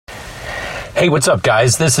Hey, what's up,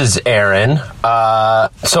 guys? This is Aaron.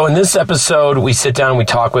 So in this episode, we sit down and we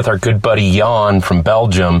talk with our good buddy Jan from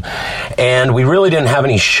Belgium. And we really didn't have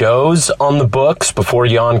any shows on the books before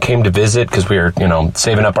Jan came to visit because we were,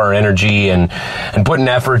 saving up our energy and putting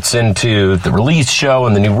efforts into the release show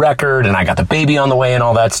and the new record. And I got the baby on the way and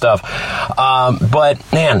all that stuff. But,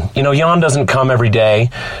 man, Jan doesn't come every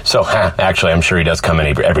day. So, actually, I'm sure he does come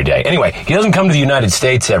every day. Anyway, he doesn't come to the United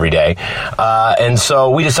States every day. And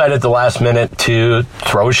so we decided at the last minute to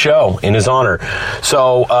throw a show in his honor.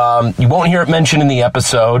 So you won't hear it mentioned in the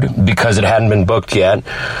episode because it hadn't been booked yet,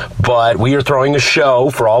 but we are throwing a show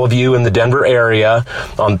for all of you in the Denver area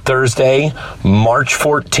on Thursday, March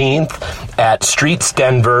 14th at Streets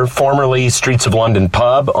Denver, formerly Streets of London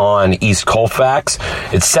Pub on East Colfax.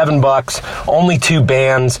 It's $7, only 2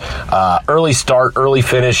 bands, early start, early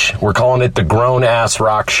finish. We're calling it the Grown Ass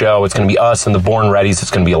Rock Show. It's going to be us and the Born Readies.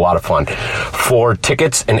 It's going to be a lot of fun. For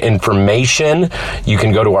tickets and information, you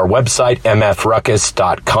can go to our website,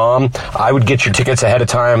 mfruckus.com. I would get your tickets ahead of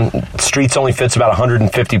time. Streets only fits about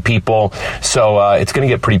 150 people, so it's going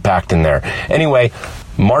to get pretty packed in there. Anyway,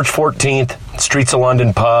 March 14th, Streets of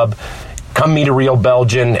London Pub. Come meet a real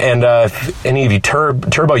Belgian, and if any of you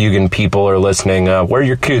Turbo Yugen people are listening, wear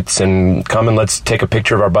your coots and come and let's take a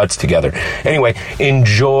picture of our butts together. Anyway,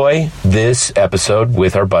 enjoy this episode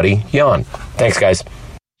with our buddy Jan. Thanks, guys.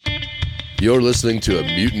 You're listening to a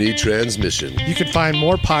Mutiny Transmission. You can find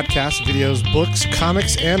more podcasts, videos, books,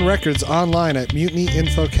 comics, and records online at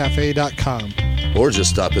mutinyinfocafe.com. Or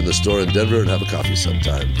just stop in the store in Denver and have a coffee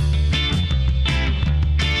sometime.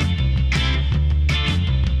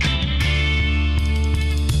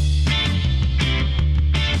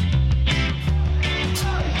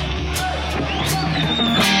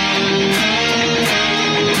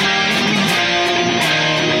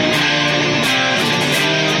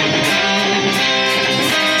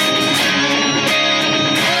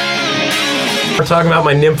 We're talking about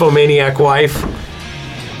my nymphomaniac wife.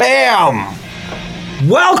 Bam!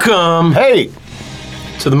 Welcome Hey!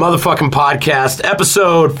 to the motherfucking podcast,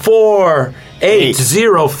 episode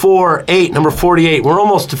 48048, number 48. We're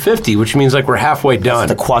almost to 50, which means like we're halfway done.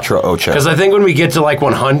 The Quattro Ocho. Because I think when we get to like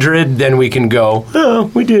 100, then we can go,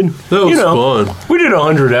 oh, we did. That was fun. We did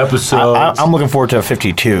 100 episodes. I'm looking forward to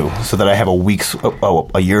 52, so that I have a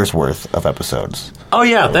year's worth of episodes. Oh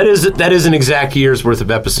yeah, that is an exact year's worth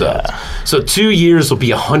of episodes. Yeah. So 2 years will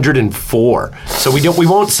be 104. So we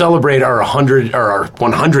won't celebrate our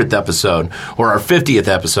 100th episode or our 50th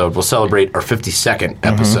episode. We'll celebrate our 52nd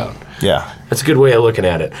episode. Yeah. That's a good way of looking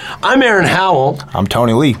at it. I'm Aaron Howell. I'm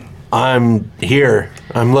Tony Lee. I'm here.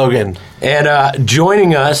 I'm Logan. And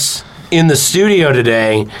joining us in the studio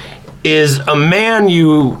today is a man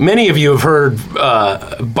many of you have heard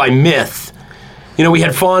by myth. We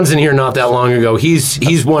had Fonz in here not that long ago.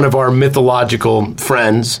 He's one of our mythological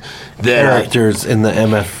friends. Characters in the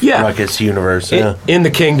MF Ruckus universe. Yeah. In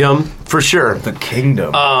the kingdom, for sure. The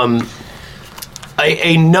kingdom.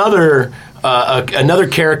 Another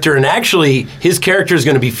character, and actually his character is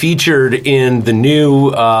going to be featured in the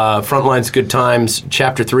new Frontlines Good Times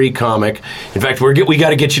Chapter 3 comic. In fact, we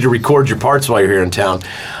got to get you to record your parts while you're here in town.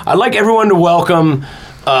 I'd like everyone to welcome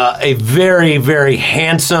a very, very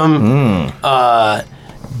handsome,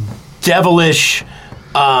 devilish,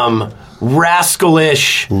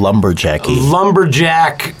 rascalish, lumberjack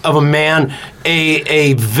of a man,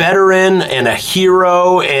 a veteran and a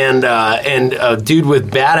hero, and a dude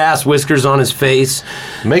with badass whiskers on his face.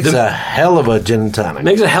 Makes a hell of a gin and tonic.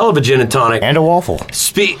 And a waffle.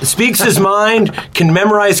 Speaks his mind, can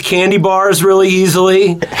memorize candy bars really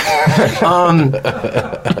easily.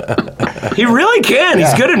 He really can.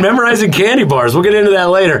 He's good at memorizing candy bars. We'll get into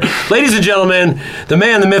that later. Ladies and gentlemen, the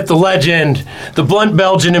man, the myth, the legend, the blunt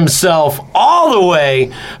Belgian himself, all the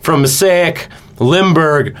way from Maaseik,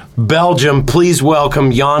 Limburg, Belgium. Please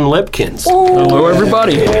welcome Jan Lipkins. Hello,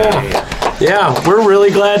 everybody. Yeah, we're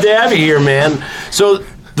really glad to have you here, man. So,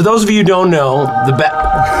 for those of you who don't know,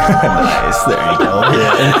 Nice, there you go.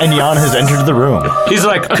 Yeah. And Jan has entered the room. He's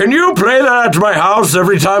like, can you play that at my house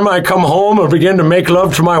every time I come home or begin to make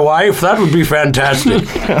love to my wife? That would be fantastic.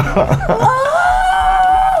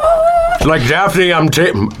 Like, Daphne,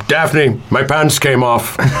 Daphne, my pants came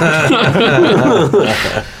off.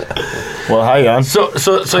 Well, hi, Jan. So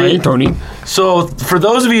Hi, Tony. So, for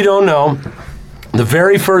those of you who don't know, the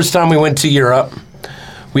very first time we went to Europe,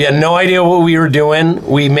 we had no idea what we were doing.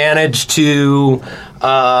 We managed to,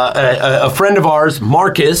 a friend of ours,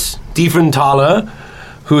 Marcus Diefenthaler,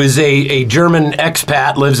 who is a German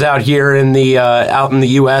expat, lives out here in the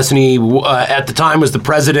U.S., and he at the time was the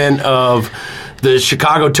president of the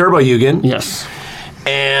Chicago Turbo Yugen. Yes.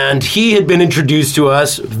 And he had been introduced to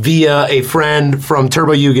us via a friend from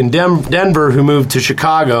Turbo Yugen Denver who moved to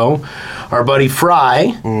Chicago, our buddy Fry,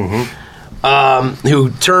 who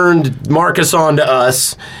turned Marcus on to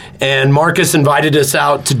us. And Marcus invited us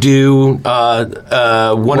out to do one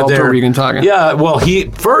of their... Turbo Yugen Taga. Yeah, well, he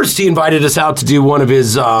invited us out to do one of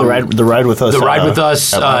his... the ride with us. The ride with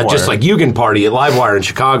us, at Livewire. just like Yugen Party at Livewire in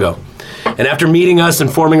Chicago. And after meeting us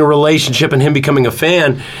and forming a relationship and him becoming a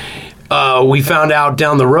fan... we found out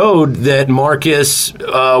down the road that Marcus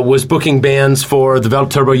was booking bands for the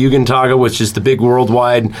Turbo Yugen Taga, which is the big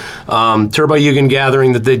worldwide Turbo Yugen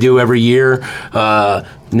gathering that they do every year.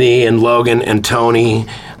 Me and Logan and Tony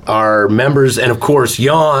are members, and of course,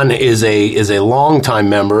 Jan is a longtime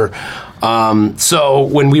member. So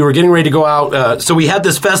when we were getting ready to go out, so we had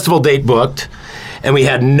this festival date booked, and we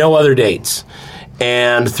had no other dates.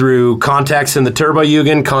 And through contacts in the Turbo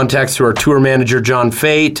Yugen, contacts through our tour manager, John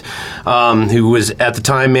Fate, who was at the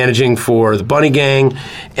time managing for the Bunny Gang,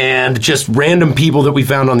 and just random people that we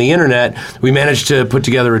found on the internet, we managed to put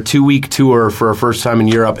together a 2-week tour for our first time in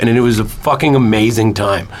Europe, and it was a fucking amazing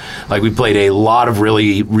time. Like, we played a lot of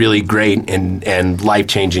really, really great and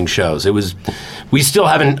life-changing shows. We still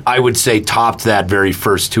haven't, I would say, topped that very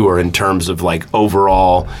first tour in terms of, like,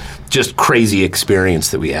 overall... just crazy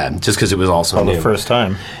experience that we had, just because it was also new. The first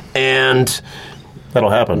time. And that'll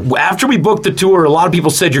happen. After we booked the tour, a lot of people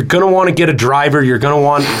said, you're going to want to get a driver. You're going to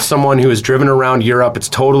want someone who has driven around Europe. It's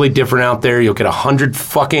totally different out there. You'll get 100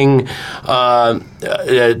 fucking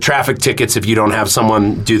traffic tickets if you don't have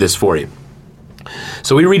someone do this for you.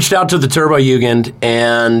 So we reached out to the Turbo Jugend,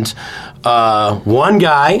 and one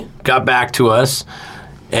guy got back to us,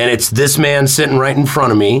 and it's this man sitting right in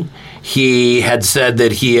front of me. He had said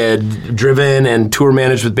that he had driven and tour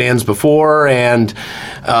managed with bands before and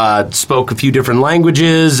spoke a few different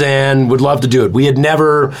languages and would love to do it. We had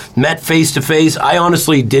never met face to face. I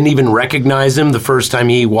honestly didn't even recognize him the first time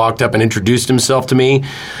he walked up and introduced himself to me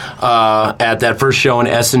at that first show in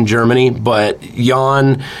Essen, Germany. But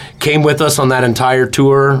Jan came with us on that entire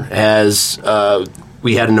tour as...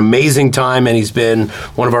 we had an amazing time, and he's been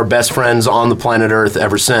one of our best friends on the planet Earth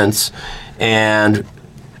ever since. And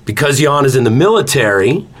because Jan is in the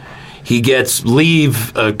military, he gets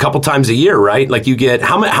leave a couple times a year, right? Like, you get...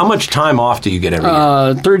 How much time off do you get every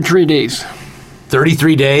year? 33 days.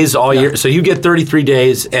 33 days all year. So you get 33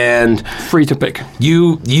 days, and... free to pick.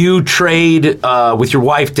 You trade with your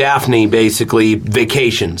wife, Daphne, basically,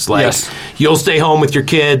 vacations. Like, yes. You'll stay home with your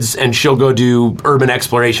kids, and she'll go do urban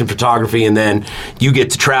exploration photography, and then you get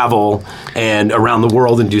to travel and around the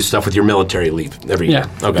world and do stuff with your military leave every year.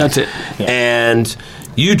 Yeah, okay. That's it. Yeah. And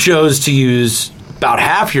you chose to use about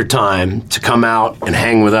half your time to come out and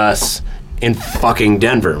hang with us in fucking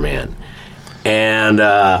Denver, man. And...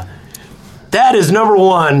 that is, number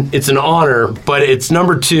one, it's an honor, but it's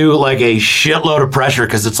number two, like a shitload of pressure,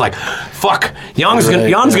 because it's like, fuck, Jan's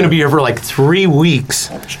gonna be here for like 3 weeks.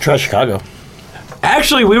 Try Chicago.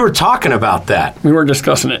 Actually, we were talking about that. We were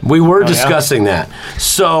discussing it. We were discussing that.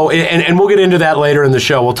 So, and we'll get into that later in the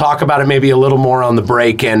show. We'll talk about it maybe a little more on the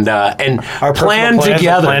break and our plan plans,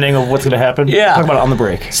 together. Planning of what's going to happen. Yeah. Talk about it on the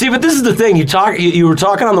break. See, but this is the thing. You were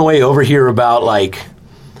talking on the way over here about, like,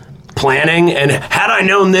 planning, and had I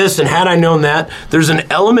known this and had I known that, there's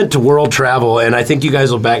an element to world travel, and I think you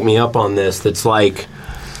guys will back me up on this, that's like,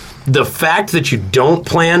 the fact that you don't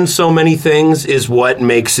plan so many things is what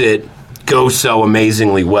makes it go so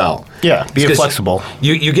amazingly well. Yeah, be flexible.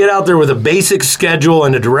 You get out there with a basic schedule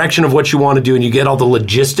and a direction of what you want to do, and you get all the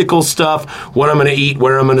logistical stuff, what I'm going to eat,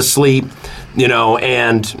 where I'm going to sleep,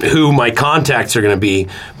 and who my contacts are going to be.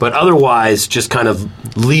 But otherwise, just kind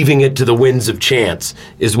of leaving it to the winds of chance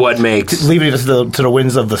is what makes... Leaving it to the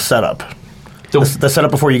winds of the setup. The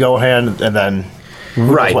setup before you go ahead, and then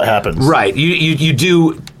right, what happens. Right. You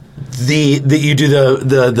do... the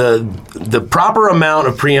proper amount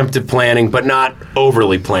of preemptive planning, but not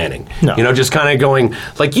overly planning. No. Just kind of going,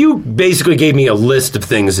 like, you basically gave me a list of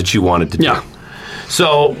things that you wanted to do. Yeah.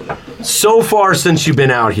 So far since you've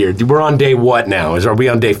been out here, we're on day what now? Are we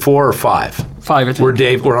on day 4 or 5? 5, I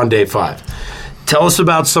think. We're on day 5. Tell us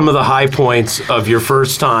about some of the high points of your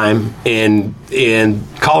first time in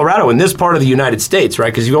Colorado, in this part of the United States,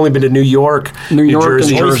 right? Because you've only been to New York, New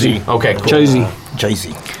Jersey. and Jersey. Okay, cool. Jersey.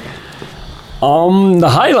 Jersey. The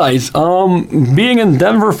highlights. Being in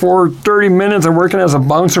Denver for 30 minutes and working as a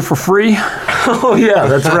bouncer for free. Oh, yeah,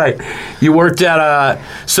 that's right. You worked at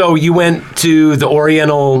so you went to the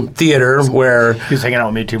Oriental Theater where... He was hanging out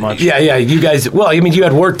with me too much. Yeah, you guys... Well, I mean, you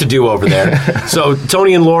had work to do over there. So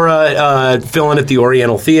Tony and Laura filling at the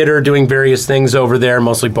Oriental Theater, doing various things over there,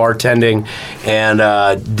 mostly bartending. And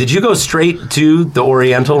did you go straight to the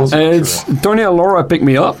Orientals? Tony and Laura picked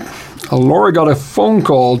me up. Laura got a phone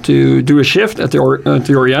call to do a shift at the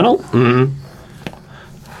Oriental. Mm-hmm.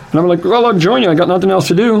 And I'm like, well, I'll join you. I got nothing else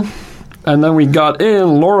to do. And then we got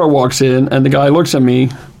in. Laura walks in, and the guy looks at me.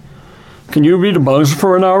 Can you be the bouncer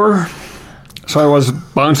for an hour? So I was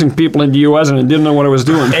bouncing people in the U.S. and I didn't know what I was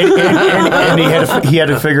doing. and he had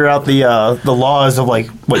to figure out the laws of like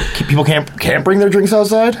what people can't bring their drinks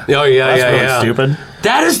outside. Oh yeah, That's really stupid.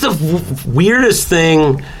 That is the weirdest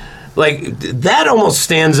thing. Like, that almost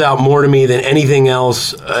stands out more to me than anything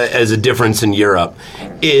else as a difference in Europe,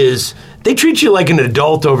 is they treat you like an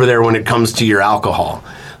adult over there when it comes to your alcohol.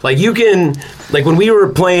 Like, you can, like, when we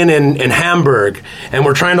were playing in Hamburg, and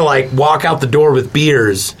we're trying to, like, walk out the door with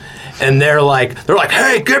beers, and they're like,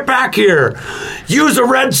 hey, get back here, use a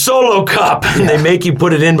red Solo cup, and they make you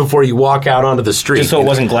put it in before you walk out onto the street. Just so it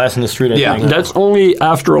wasn't glass in the street, I think. That's only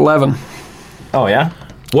after 11. Oh, yeah?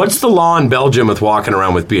 What's the law in Belgium with walking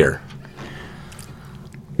around with beer?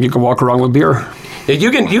 You can walk around with beer. You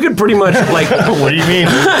can pretty much, like... What do you mean?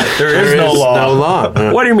 There is no law.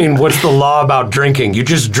 What do you mean, what's the law about drinking? You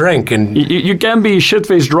just drink and... You can be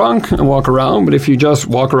shit-faced drunk and walk around, but if you just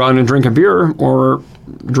walk around and drink a beer or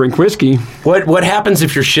drink whiskey... What happens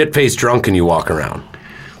if you're shit-faced drunk and you walk around?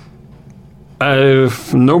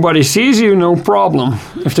 If nobody sees you, no problem.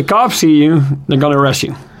 If the cops see you, they're going to arrest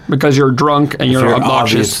you. Because you're drunk and you're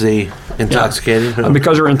obnoxious. Obviously intoxicated. Yeah. And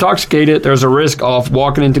because you're intoxicated, there's a risk of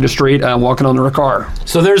walking into the street and walking under a car.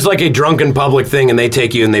 So there's like a drunken public thing, and they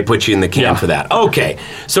take you and they put you in the can for that. Okay.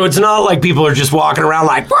 So it's not like people are just walking around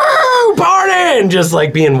like, woo, party, and just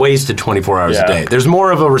like being wasted 24 hours a day. There's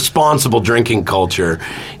more of a responsible drinking culture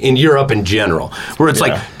in Europe in general, where it's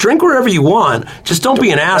like, drink wherever you want, just don't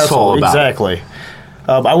be an asshole about it. Exactly.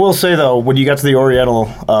 I will say, though, when you got to the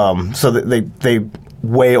Oriental, so they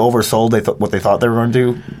way oversold what they thought they were going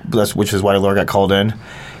to do, which is why Laura got called in.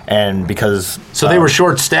 And because... So they were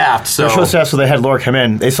short-staffed, so... They were short-staffed, so they had Laura come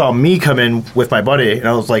in. They saw me come in with my buddy, and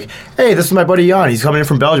I was like, hey, this is my buddy Jan. He's coming in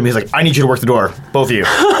from Belgium. He's like, I need you to work the door, both of you.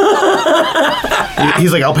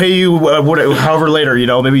 He's like, I'll pay you however later,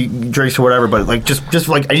 maybe drinks or whatever, but like just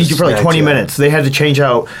like I need you for like 20 minutes. They had to change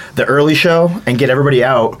out the early show and get everybody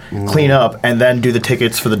out, clean up, and then do the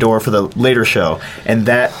tickets for the door for the later show. And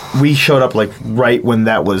that we showed up like right when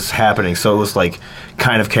that was happening, so it was like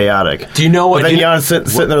kind of chaotic. Do you know what? But then Jan's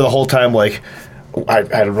sitting there the whole time like, I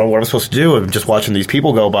don't know what I'm supposed to do. I'm just watching these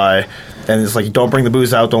people go by, and it's like, don't bring the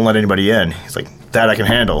booze out, don't let anybody in. He's like, that I can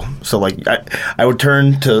handle. So like I would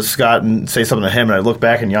turn to Scott and say something to him, and I'd look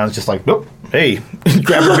back, and Jan's just like, nope, hey,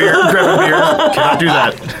 grab a beer, cannot do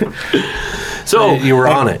that. So you were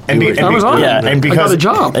on it. I was on it. And because I got the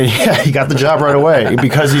job. And he got the job right away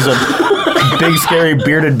because he's a big, scary,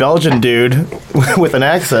 bearded Belgian dude with an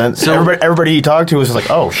accent. So everybody he talked to was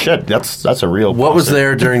like, "Oh shit, that's a real." What was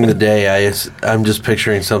there during the day? I'm just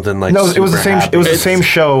picturing something like. No, it was the same. Happy. It was the same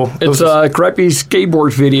show. It's a crappy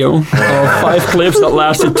skateboard video of 5 clips that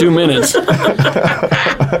lasted 2 minutes.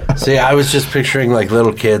 See, I was just picturing like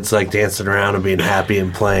little kids like dancing around and being happy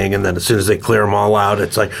and playing, and then as soon as they clear them all out,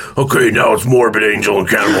 it's like, okay, now it's Morbid Angel and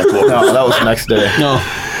Cannibal Corpse. No, that was the next day. No,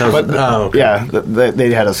 okay. Yeah,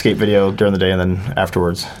 they had a skate video during the day and then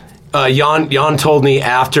afterwards. Jan told me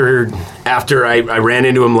after I ran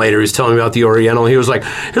into him later, he was telling me about the Oriental. He was like,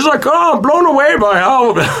 oh, I'm blown away by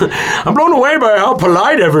how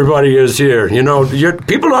polite everybody is here.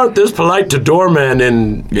 People aren't this polite to doormen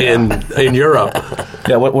in Europe.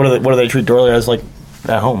 Yeah, what do they treat doormen like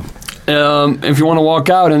at home? If you want to walk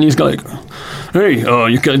out and he's like, hey,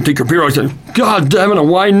 you can't take your beer out. I said, God damn it,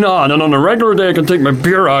 why not? And on a regular day, I can take my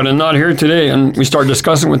beer out and not here today. And we start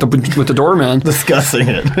discussing with the doorman. Discussing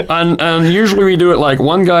it. And usually we do it like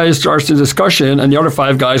one guy starts the discussion and the other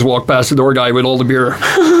 5 guys walk past the door guy with all the beer.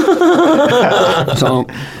 So...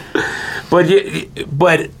 But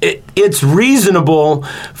it's reasonable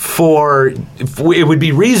it would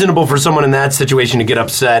be reasonable for someone in that situation to get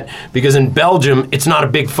upset, because in Belgium, it's not a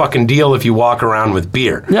big fucking deal if you walk around with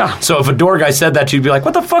beer. Yeah. So if a door guy said that, you'd be like,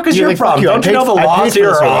 what the fuck is your problem? Don't you know the laws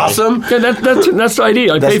here are awesome? Yeah, that's the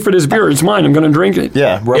idea. I paid for this beer. It's mine. I'm going to drink it.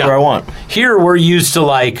 Yeah, wherever I want. Here, we're used to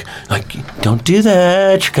like, don't do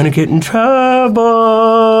that. You're going to get in trouble.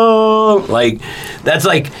 Like, that's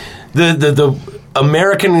like the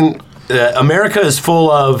American... America is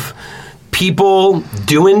full of people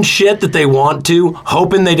doing shit that they want to,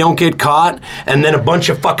 hoping they don't get caught, and then a bunch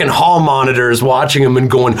of fucking hall monitors watching them and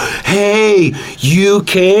going, hey, you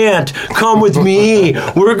can't. Come with me.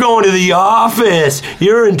 We're going to the office.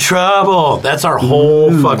 You're in trouble. That's our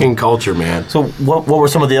whole fucking culture, man. So what were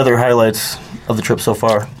some of the other highlights of the trip so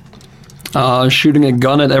far? Shooting a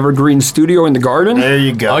gun at Evergreen Studio in the garden. There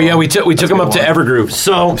you go. Oh, yeah, we took him up to Evergroove.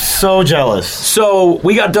 So jealous. So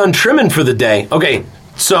we got done trimming for the day. Okay,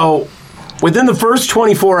 so within the first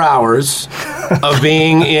 24 hours of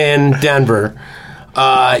being in Denver,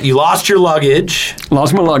 you lost your luggage.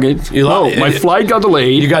 Lost my luggage. My flight got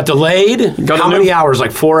delayed. You got delayed? How many hours?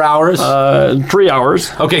 Like 4 hours? 3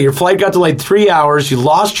 hours. Okay, your flight got delayed 3 hours. You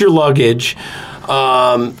lost your luggage.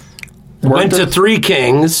 Went to Three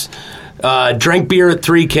Kings. Drank beer at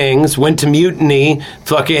Three Kings, went to Mutiny,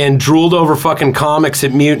 fucking drooled over fucking comics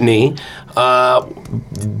at Mutiny.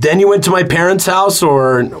 Then you went to my parents' house,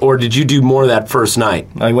 or did you do more that first night?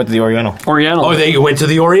 I went to the Oriental. Oh, then you went to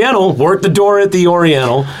the Oriental, worked the door at the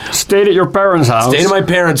Oriental. Stayed at your parents' house. Stayed at my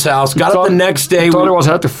parents' house. Got up the next day. Thought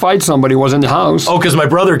I had to fight somebody was in the house. Oh, because my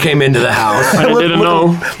brother came into the house. I didn't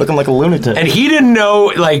know. Looking like a lunatic. And he didn't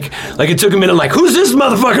know, like it took a minute, like, who's this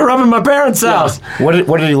motherfucker up in my parents' house? What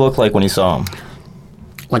did he look like when you saw him?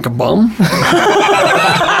 Like a bum.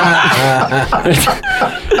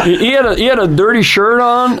 he had a dirty shirt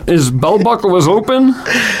on. His belt buckle was open,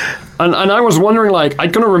 and I was wondering, like, I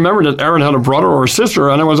couldn't remember that Aaron had a brother or a sister,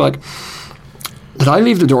 and I was like, did I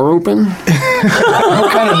leave the door open?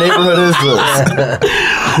 What kind of neighborhood is this?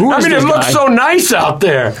 It looks so nice out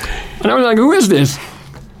there. And I was like, who is this?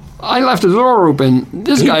 I left the door open.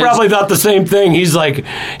 This guy probably thought the same thing. He's like,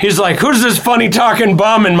 who's this funny talking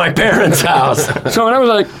bum in my parents' house? So and I was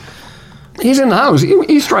like, he's in the house.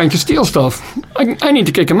 He's trying to steal stuff. I need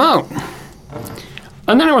to kick him out.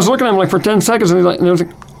 And then I was looking at him like for 10 seconds, and I was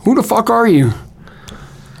like, who the fuck are you?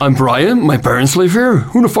 I'm Brian. My parents live here.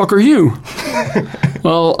 Who the fuck are you?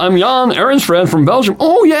 Well, I'm Jan, Aaron's friend from Belgium.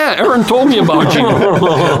 Oh, yeah, Aaron told me about you.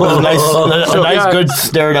 a nice good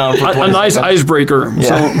stare down. A nice icebreaker.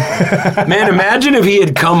 Yeah. So. Man, imagine if he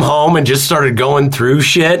had come home and just started going through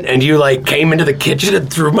shit, and you, like, came into the kitchen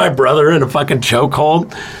and threw my brother in a fucking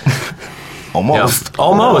chokehold. Almost. Yeah,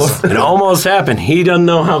 almost. It almost happened. He doesn't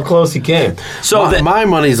know how close he came. So my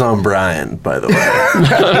money's on Brian, by the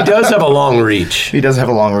way. He does have a long reach. He does have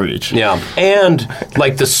a long reach. Yeah. And,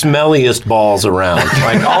 like, the smelliest balls around.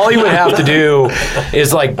 Like, all he would have to do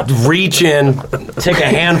is, like, reach in, take a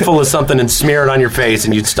handful of something and smear it on your face,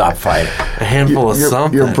 and you'd stop fighting. A handful of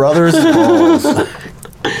something. Your brother's balls.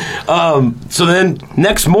 So then,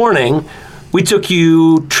 next morning, we took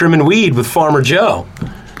you trimming weed with Farmer Joe.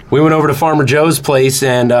 We went over to Farmer Joe's place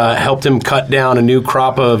and helped him cut down a new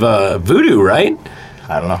crop of voodoo, right?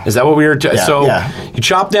 I don't know. Is that what we were... You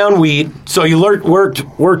chopped down weed. So you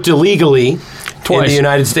worked illegally in the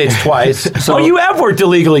United States twice. So you have worked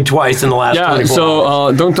illegally twice in the last 24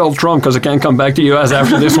 hours. Don't tell Trump because I can't come back to the U.S.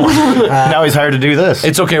 after this one. Now he's hired to do this.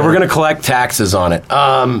 It's okay. We're going to collect taxes on it.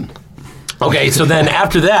 Okay, so then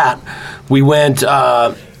after that, we went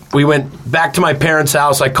back to my parents'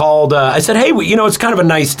 house. I called. I said, hey, it's kind of a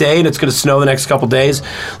nice day, and it's going to snow the next couple days.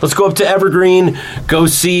 Let's go up to Evergreen, go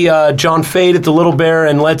see John Fade at the Little Bear,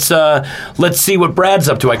 and let's see what Brad's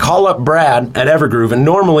up to. I call up Brad at Evergroove, and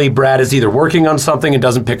normally Brad is either working on something and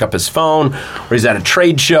doesn't pick up his phone, or he's at a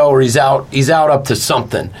trade show, or he's out up to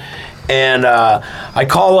something. And I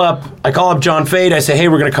call up John Fade. I say, hey,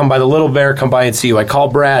 we're going to come by the Little Bear, come by and see you. I call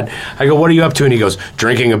Brad. I go, what are you up to? And he goes,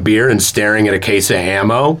 drinking a beer and staring at a case of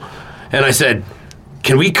ammo. And I said,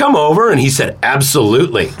 can we come over? And he said,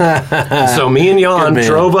 absolutely. So me and Jan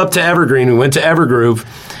drove up to Evergreen. We went to Evergroove.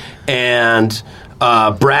 And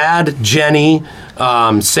Brad, Jenny,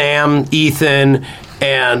 Sam, Ethan,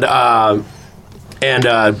 and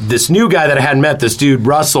this new guy that I hadn't met, this dude,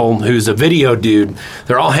 Russell, who's a video dude,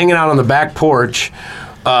 they're all hanging out on the back porch,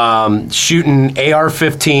 shooting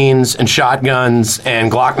AR-15s and shotguns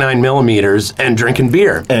and Glock 9mm and drinking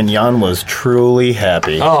beer. And Jan was truly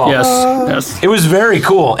happy. Oh. Yes. It was very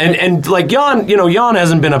cool. And like Jan, Jan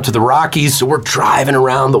hasn't been up to the Rockies, so we're driving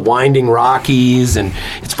around the winding Rockies, and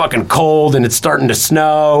it's fucking cold, and it's starting to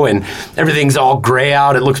snow, and everything's all gray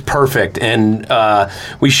out. It looks perfect. And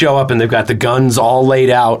we show up, and they've got the guns all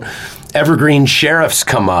laid out. Evergreen sheriffs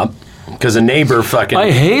come up, because a neighbor fucking...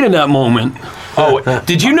 I hated that moment. Oh,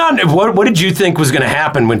 did you not... What did you think was going to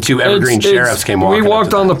happen when two Evergreen sheriffs came walking? We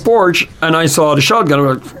walked on the porch, and I saw the shotgun. I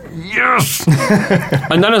was like, yes!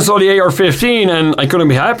 And then I saw the AR-15, and I couldn't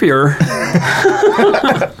be happier.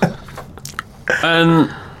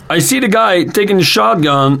 And I see the guy taking the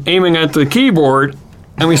shotgun, aiming at the keyboard,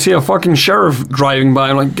 and we see a fucking sheriff driving by.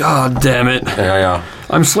 I'm like, God damn it. Yeah.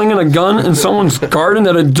 I'm slinging a gun in someone's garden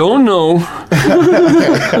that I don't know.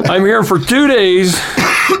 I'm here for 2 days,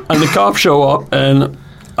 and the cops show up, and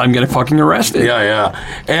I'm getting fucking arrested. Yeah.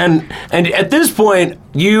 And at this point,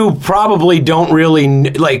 you probably don't really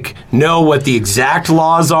know what the exact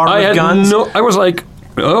laws are with guns. I was like,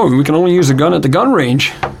 oh, we can only use a gun at the gun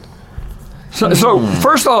range. So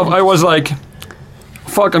first off, I was like,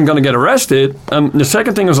 fuck, I'm going to get arrested. The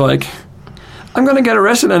second thing was like, I'm going to get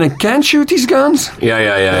arrested and I can't shoot these guns?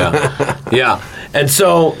 Yeah. Yeah. And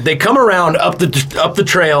so they come around up the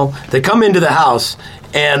trail. They come into the house.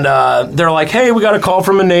 And they're like, hey, we got a call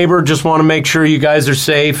from a neighbor. Just want to make sure you guys are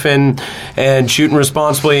safe and shooting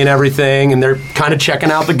responsibly and everything. And they're kind of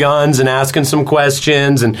checking out the guns and asking some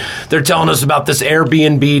questions. And they're telling us about this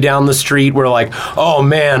Airbnb down the street. We're like, oh,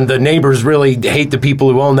 man, the neighbors really hate the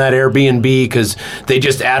people who own that Airbnb because they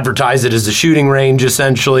just advertise it as a shooting range,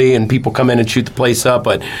 essentially. And people come in and shoot the place up.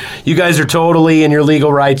 But you guys are totally in your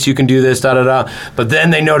legal rights. You can do this, da-da-da. But then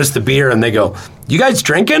they notice the beer and they go, you guys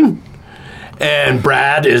drinking? And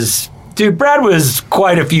Brad was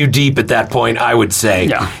quite a few deep at that point, I would say.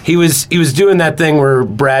 Yeah. He was doing that thing where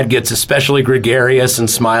Brad gets especially gregarious and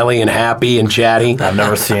smiley and happy and chatty. I've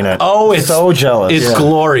never seen it. Oh, it's so jealous. It's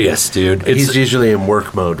glorious, dude. He's usually in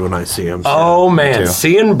work mode when I see him. So. Oh, man.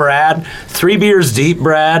 Seeing Brad, 3 beers deep,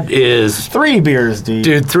 Brad, is... 3 beers deep.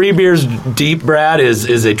 Dude, 3 beers deep, Brad,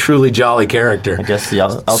 is a truly jolly character. I guess the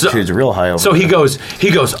altitude's real high over So there.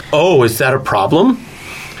 he goes, oh, is that a problem?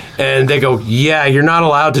 And they go, yeah, you're not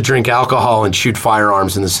allowed to drink alcohol and shoot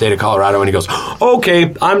firearms in the state of Colorado. And he goes,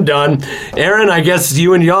 okay, I'm done. Aaron, I guess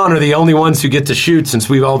you and Jan are the only ones who get to shoot since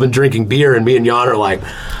we've all been drinking beer. And me and Jan are like,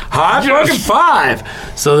 high fucking five.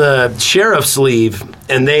 So the sheriffs leave,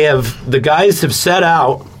 and the guys have set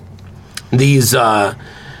out these...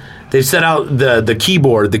 They've set out the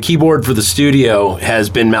keyboard. The keyboard for the studio has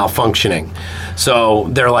been malfunctioning. So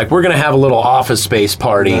they're like, we're going to have a little office space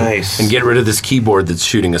party and get rid of this keyboard that's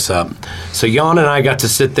shooting us up. So Jan and I got to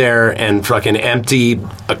sit there and fucking empty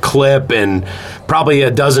a clip and probably a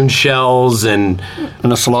dozen shells and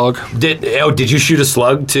a slug. Did you shoot a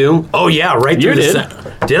slug too? Oh, yeah, right through You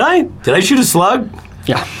the Did I? Did I shoot a slug?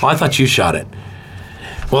 Yeah. Oh, I thought you shot it.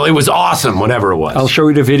 Well, it was awesome, whatever it was. I'll show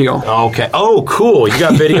you the video. Okay. Oh, cool. You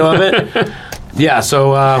got video of it? Yeah,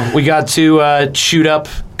 so we got to shoot up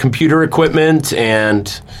computer equipment and...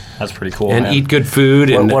 That's pretty cool, and man. eat good food.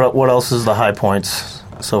 What else is the high points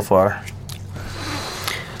so far?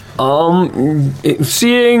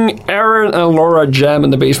 Seeing Aaron and Laura jam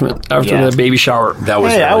in the basement after the baby shower. That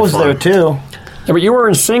was Hey, really I was fun. there too. Yeah, but you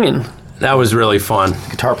weren't singing. That was really fun.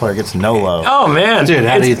 Guitar player gets no love. Oh, man. Dude,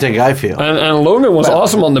 how do you think I feel? And Logan was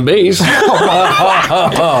awesome on the bass.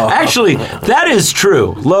 Actually, that is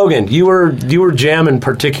true. Logan, you were jamming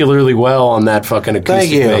particularly well on that fucking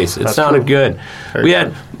acoustic you. bass. It That's sounded good. We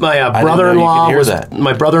had my know you brother-in-law could hear was that.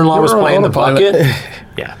 my brother-in-law was You were playing the on autopilot. bucket.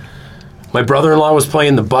 Yeah. My brother-in-law was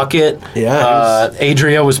playing the bucket. Yeah,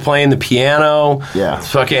 Adria was playing the piano. Yeah.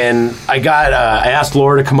 Fucking, I asked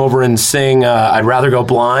Laura to come over and sing I'd Rather Go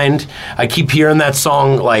Blind. I keep hearing that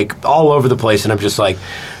song, like, all over the place, and I'm just like,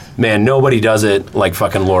 man, nobody does it like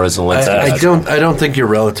fucking Laura Zielinski. I don't think your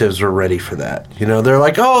relatives were ready for that. You know, they're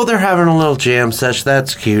like, oh, they're having a little jam sesh.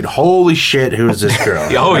 That's cute. Holy shit, who is this girl?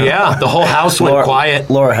 Oh, yeah. The whole house went quiet.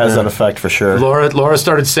 Laura has that effect for sure. Laura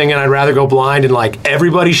started singing I'd Rather Go Blind, and, like,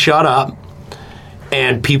 everybody shut up.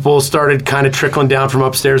 And people started kind of trickling down from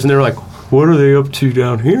upstairs, and they were like, what are they up to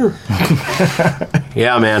down here?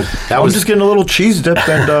 Yeah, man. I'm just getting a little cheese dip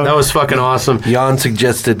and That was fucking awesome. Jan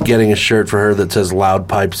suggested getting a shirt for her that says "Loud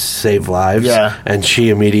Pipes Save Lives." Yeah. And she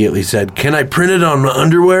immediately said, "Can I print it on my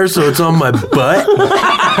underwear so it's on my butt?"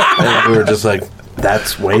 And we were just like,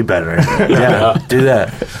 "That's way better." Yeah, do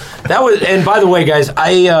that. That was, and by the way, guys,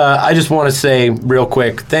 I just want to say real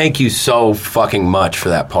quick, thank you so fucking much for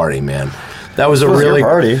that party, man. That was your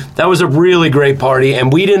party. That was a really great party,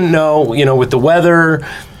 and we didn't know, with the weather,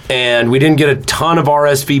 and we didn't get a ton of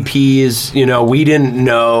RSVPs. We didn't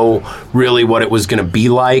know really what it was going to be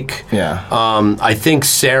like. Yeah. I think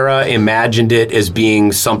Sarah imagined it as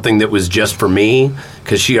being something that was just for me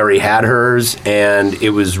because she already had hers, and it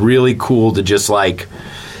was really cool to just like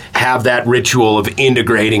have that ritual of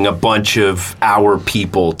integrating a bunch of our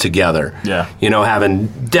people together. Yeah. Having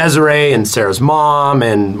Desiree and Sarah's mom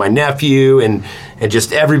and my nephew and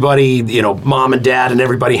just everybody, mom and dad and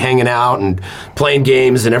everybody hanging out and playing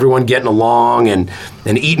games and everyone getting along and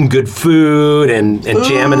eating good food and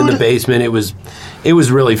jamming in the basement. It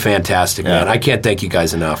was really fantastic, man. I can't thank you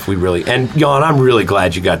guys enough. And Jan, I'm really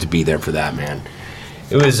glad you got to be there for that, man.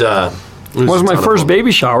 It It was my first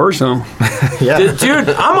baby shower, so. Yeah. Dude,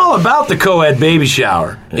 I'm all about the co-ed baby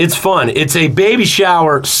shower. It's fun. It's a baby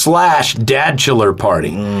shower / dad chiller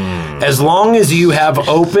party. As long as you have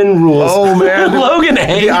open rules. Oh, man. Logan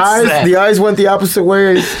hates that. The eyes went the opposite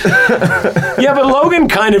ways. Yeah, but Logan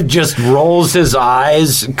kind of just rolls his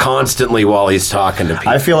eyes constantly while he's talking to people.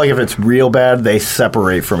 I feel like if it's real bad, they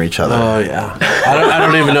separate from each other. Oh, yeah. I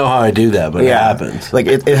don't even know how I do that, but it happens. Like,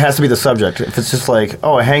 it has to be the subject. If it's just like,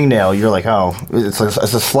 oh, a hangnail, you're like, oh, it's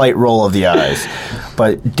a slight roll of the eyes.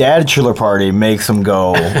 But Dad Chiller Party makes them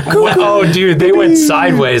go... Oh, dude, they went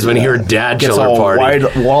sideways when he heard Dad Gets Chiller all Party.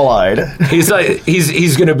 wall-eyed. He's like,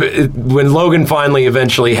 he's gonna be, when Logan finally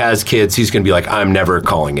eventually has kids, he's gonna be like, I'm never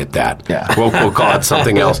calling it that. Yeah. We'll call it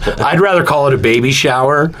something else. I'd rather call it a baby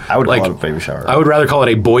shower. I would call it a baby shower. I would rather call it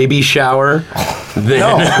a boy-bee shower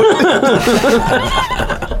than...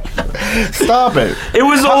 Stop it. It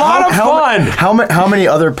was a lot of fun. How many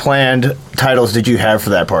other planned titles did you have for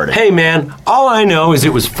that party? Hey, man, all I know is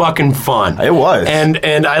it was fucking fun. It was.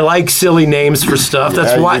 And I like silly names for stuff.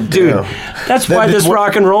 That's Yeah, why, you dude, do. that's why this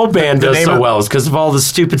rock and roll band does so well, is because of all the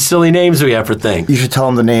stupid, silly names we have for things. You should tell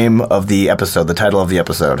them the name of the episode, the title of the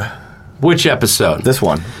episode. Which episode? This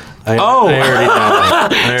one. I already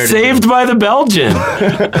know. Saved by the Belgian.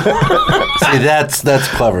 See, that's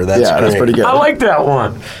clever. That's Yeah, great. that's pretty good. I like that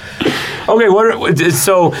one. Okay,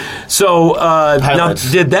 so now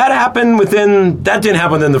Highlights. did that happen that didn't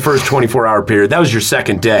happen within the first 24-hour period. That was your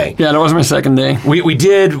second day. Yeah, that was my second day. We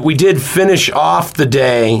did finish off the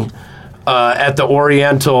day at the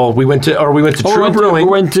Oriental. We went to True Brewing.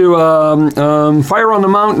 We went to Fire on the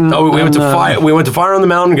Mountain. Oh, we went to Fire on the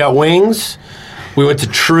Mountain, got wings. We went to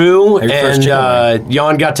True, and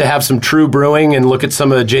Jan got to have some True Brewing and look at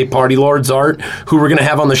some of Jay Party Lord's art, who we're going to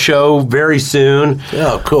have on the show very soon.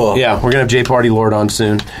 Oh, cool. Yeah, we're going to have Jay Party Lord on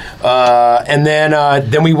soon. And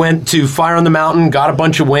then we went to Fire on the Mountain, got a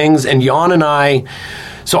bunch of wings, and Jan and I...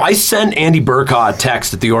 So I sent Andy Burkhaw a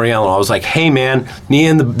text at the Oriental. I was like, hey, man, me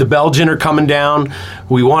and the Belgian are coming down.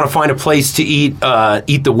 We want to find a place to eat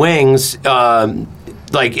the wings.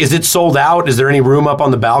 Like, is it sold out? Is there any room up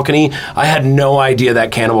on the balcony? I had no idea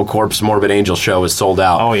that Cannibal Corpse Morbid Angel show is sold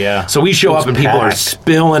out. Oh, yeah. So we show up and people are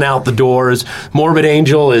spilling out the doors. Morbid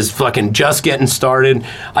Angel is fucking just getting started.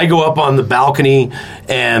 I go up on the balcony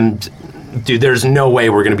and... Dude, there's no way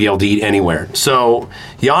we're going to be able to eat anywhere. So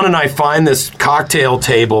Jan and I find this cocktail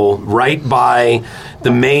table right by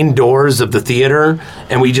the main doors of the theater,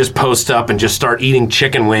 and we just post up and just start eating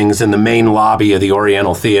chicken wings in the main lobby of the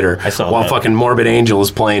Oriental Theater while fucking Morbid Angel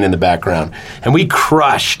is playing in the background. And we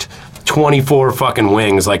crushed 24 fucking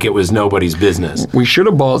wings like it was nobody's business. We should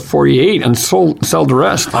have bought 48 and sell the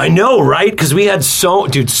rest. I know, right? Because we had so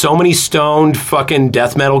many stoned fucking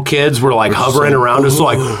death metal kids were like hovering around us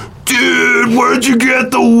like, dude, where'd you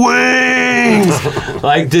get the wings?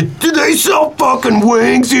 Like, did they sell fucking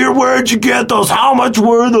wings here? Where'd you get those? How much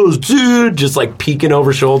were those, dude? Just like peeking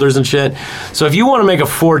over shoulders and shit. So if you want to make a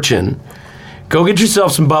fortune, go get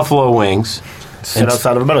yourself some buffalo wings. Sit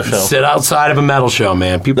outside of a metal show. Sit outside of a metal show,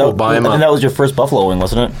 man. People will buy them up. And that was your first buffalo wing,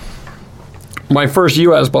 wasn't it? My first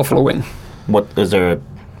U.S. buffalo wing. What is there?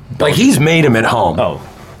 Like, he's made them at home. Oh,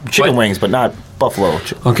 chicken wings, but not buffalo.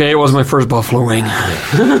 Okay, it was my first buffalo wing.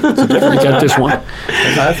 I got this one.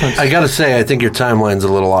 I gotta say, I think your timeline's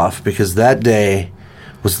a little off because that day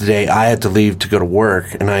was the day I had to leave to go to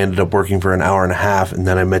work, and I ended up working for an hour and a half, and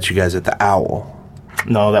then I met you guys at the Owl.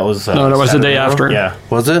 No, that was the day after. Yeah.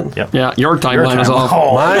 Was it? Yep. Yeah, your timeline is off.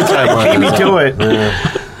 My timeline. Beat me to it.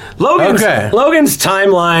 Logan's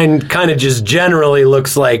timeline kind of just generally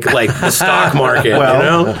looks like the stock market, you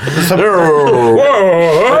know? There's a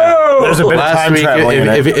bit of Last time week, traveling in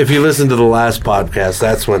it. if you listen to the last podcast,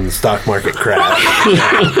 that's when the stock market crashed.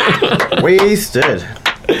 Wasted.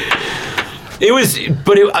 It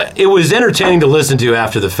was entertaining to listen to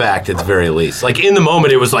after the fact, at the very least. Like, in the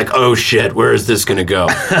moment, it was like, oh shit, where is this going to go?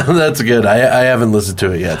 That's good. I haven't listened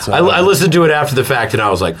to it yet. So I listened to it after the fact, and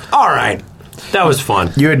I was like, all right, that was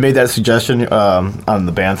fun. You had made that suggestion on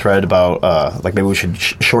the band thread about like maybe we should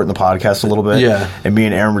shorten the podcast a little bit. Yeah. And me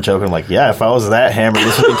and Aaron were joking like, yeah, if I was that hammered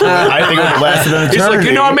listening to it, I think it would have lasted an He's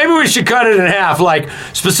eternity. like, maybe we should cut it in half. Like,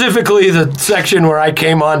 specifically the section where I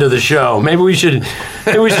came onto the show. Maybe we should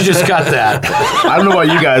just cut that. I don't know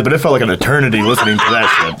about you guys, but it felt like an eternity listening to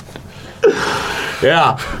that shit.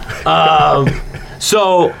 Yeah.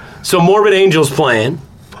 So Morbid Angel's playing.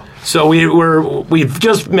 So we've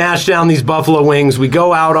just mashed down these buffalo wings. We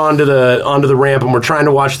go out onto the ramp and we're trying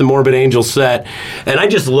to watch the Morbid Angel set. And I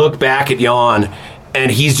just look back at Jan,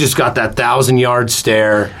 and he's just got that 1,000-yard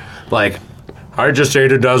stare, like, I just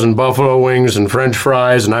ate a dozen buffalo wings and French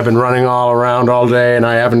fries, and I've been running all around all day, and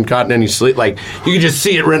I haven't gotten any sleep. Like, you could just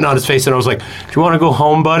see it written on his face, and I was like, do you want to go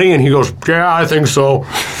home, buddy? And he goes, yeah, I think so.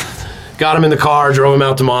 Got him in the car, drove him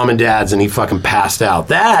out to Mom and Dad's, and he fucking passed out.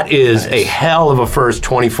 That is a hell of a first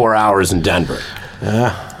 24 hours in Denver.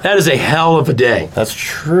 Yeah. That is a hell of a day. That's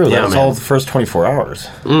true. Yeah, That's man. all the first 24 hours.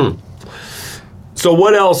 So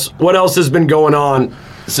what else has been going on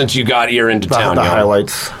since you got here into town? The Jan?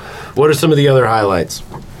 highlights. What are some of the other highlights?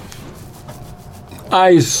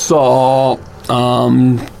 I saw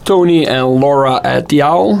Tony and Laura at the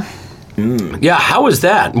Owl. Yeah, how was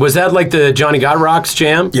that? Was that like the Johnny Got Rocks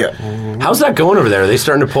jam? Yeah. How's that going over there? Are they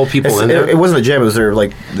starting to pull people in there? It wasn't a jam. It was their,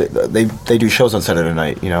 like, they do shows on Saturday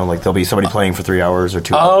night, you know? Like, there'll be somebody playing for 3 hours or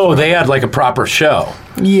 2 hours. Oh, they had like a proper show.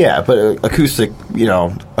 Yeah, but acoustic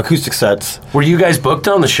sets. Were you guys booked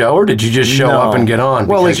on the show, or did you just show No. up and get on?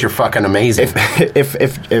 Well, Because like, you're fucking amazing.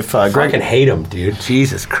 If I Greg, fucking hate them, dude.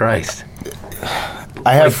 Jesus Christ.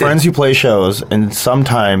 I have like friends who play shows, and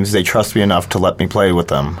sometimes they trust me enough to let me play with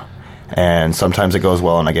them, and sometimes it goes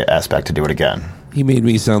well, and I get asked back to do it again. He made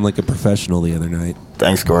me sound like a professional the other night.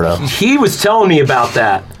 Thanks, Gordo. He was telling me about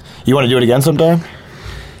that. You want to do it again sometime?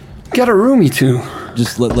 Get a roomie too.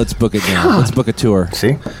 Just let's book it now. Let's book a tour.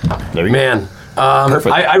 See? There you Man,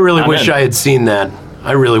 Perfect. I really I'm wish in. I had seen that.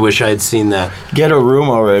 I really wish I had seen that. go. Get a room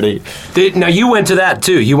already. Now, you went to that,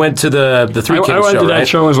 too. You went to the Three Kings I went show, to that right?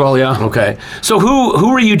 show as well, yeah. Okay. So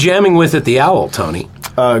who were you jamming with at the Owl, Tony?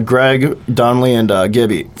 Greg, Donnelly, and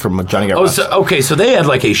Gibby from Johnny Got Oh, Rocks. so, okay, so they had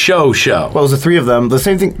like a show. Well, it was the three of them. The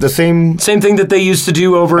same thing. The same. Same thing that they used to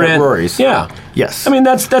do over At in Rory's. Yeah. Yes. I mean,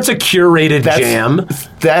 that's a curated jam.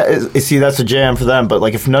 That's a jam for them. But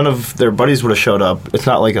like, if none of their buddies would have showed up, it's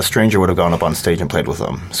not like a stranger would have gone up on stage and played with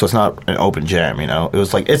them. So it's not an open jam. You know, it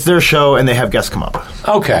was like it's their show and they have guests come up.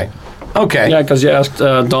 Okay. Okay. Yeah, because you asked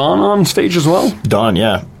Dawn on stage as well. Dawn,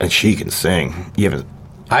 yeah, and she can sing.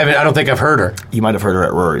 I don't think I've heard her. You might have heard her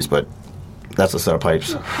at Rory's, but that's a set of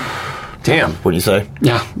pipes. Damn. What'd you say?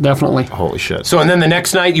 Yeah, definitely. Holy shit! So, and then the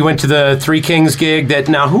next night you went to the Three Kings gig.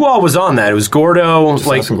 Now, who all was on that? It was Gordo. Just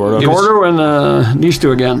us and Gordo. it was- Gordo and these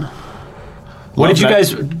two again. What did you Love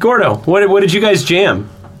guys, Gordo? What did you guys jam?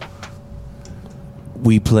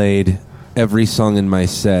 We played every song in my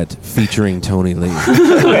set featuring Tony Lee.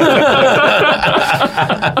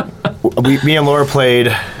 Me and Laura played.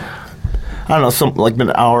 I don't know, some like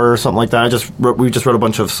an hour or something like that. We just wrote a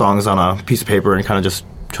bunch of songs on a piece of paper and kind of just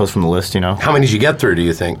chose from the list. You know, How many did you get through, do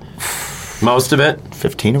you think? Most of it?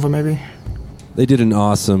 15 of them maybe. They did an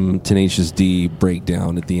awesome Tenacious D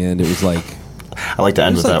breakdown at the end. It was like I like to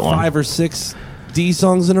end with like that one. 5 or 6 D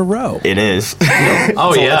songs in a row. It is.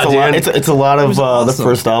 Oh, yeah, it's a dude. lot. It's a lot of was the awesome.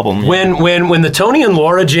 first album. When the Tony and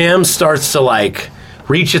Laura jam starts to like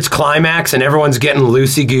reach its climax and everyone's getting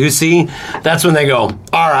loosey-goosey, that's when they go,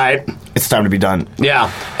 all right, It's time to be done.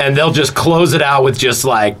 yeah. And they'll just close it out with just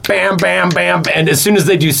like bam, bam, bam. And as soon as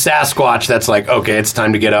they do Sasquatch, that's like, okay, it's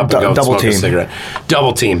time to get up and go Double smoke a team. cigarette.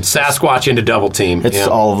 Double team. Sasquatch into double team. It's yeah.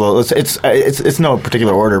 all of those. It's no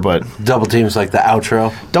particular order, but Double Team's like the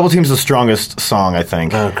outro. Double Team's the strongest song I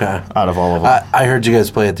think. Okay. Out of all of them. I heard you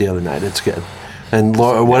guys play it the other night. It's good. And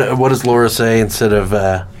Laura, what does Laura say instead of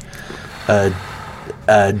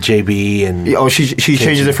JB and she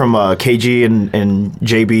changes it from KG and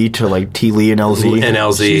JB to like T Lee and LZ. And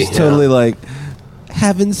LZ. She's totally like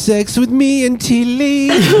having sex with me and T Lee.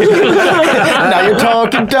 Now you're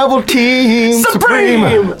talking Double Team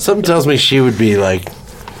Supreme. Something tells me she would be like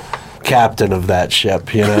captain of that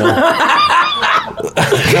ship, you know?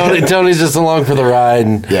 Tony's just along for the ride,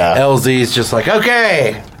 and Yeah. LZ's just like,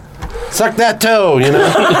 okay, suck that toe, you know?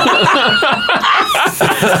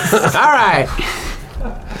 All right.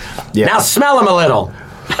 Yeah, Now smell him a little.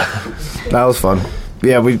 that was fun.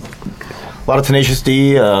 Yeah, a lot of Tenacious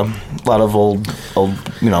D, a lot of old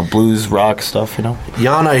blues rock stuff, you know,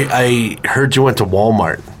 Jan, I heard you went to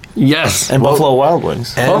Walmart. Yes. and Buffalo Wild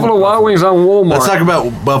Wings. And Buffalo Wild Wings on Walmart. Let's talk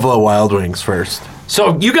about Buffalo Wild Wings first.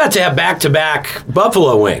 So you got to have back-to-back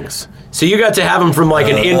buffalo wings. So you got to have them from like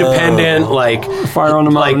an independent, like Fire on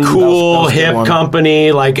the like Mountain. cool, That was the hip one.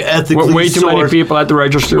 company, like ethically With way too many sourced, people at the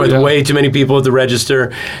register. with yeah. way too many people at the register.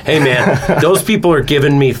 Hey man, those people are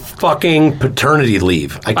giving me fucking paternity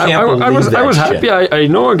leave. I can't believe I was that happy. shit. I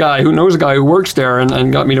know a guy who knows a guy who works there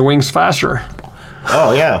and got me the wings faster.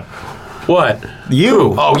 Oh yeah, What?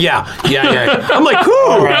 you. Oh yeah. I'm like, who?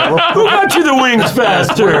 Who got you the wings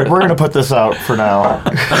faster? We're gonna put this out for now.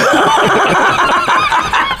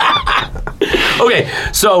 Okay,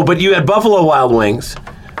 so but you had Buffalo Wild Wings.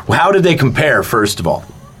 How did they compare? First of all,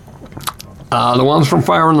 The ones from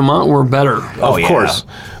Fire on the Mountain were better. Of course.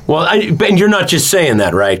 Well, and you're not just saying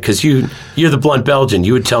that, right? Because you're the blunt Belgian.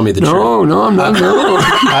 You would tell me the truth. No, I'm not. No.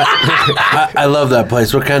 I love that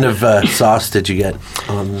place. What kind of sauce did you get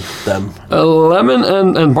on them? Lemon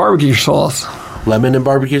and barbecue sauce. Lemon and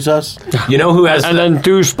barbecue sauce? You know who has And then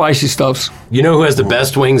 2 spicy stuffs. You know who has the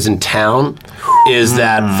best wings in town? Is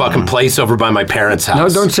that fucking place over by my parents' house.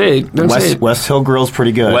 No, don't say it. Don't say it. West Hill Grill's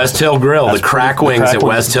pretty good. West Hill Grill, That's the crack pretty- the wings crack at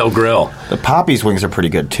wings. West Hill Grill. The Poppy's wings are pretty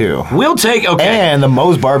good too. We'll take, okay. And the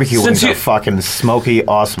Moe's barbecue Since wings you- are fucking smoky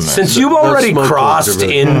awesomeness. Since you've already smoked crossed ones are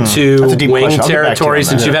really- That's a into deep wing question. I'll get back to you territory, on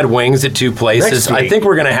since that. you've had wings at 2 places, Next I week. think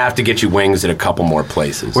we're going to have to get you wings at a couple more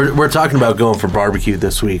places. We're talking about going for barbecue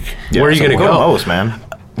this week. Where are you going to Go to go? Moe's, man.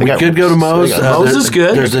 We could go to Moe's. Moe's is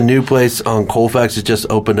good. There's a new place on Colfax that just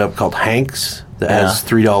opened up called Hank's that has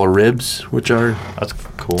 $3 ribs, which are That's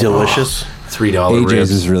cool. delicious. $3 AJ's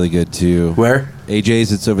ribs. is really good too. Where?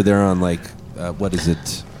 AJ's, it's over there on like, what is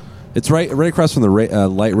it? It's right across from the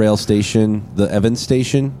light rail station, the Evans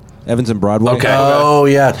station, Evans and Broadway. Okay. Oh,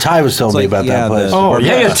 yeah. Ty was telling me about that place.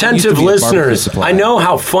 Hey, It used to attentive be a barbecue listeners, supply. I know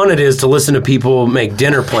how fun it is to listen to people make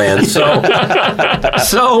dinner plans.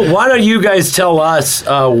 So why don't you guys tell us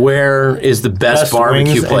where is the best Best barbecue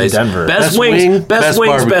wings in place? Denver. Best Best wings, wing, best best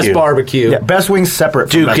wings, best barbecue. barbecue. Yeah, best wings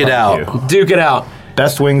separate from Duke best it barbecue. out. Duke it out.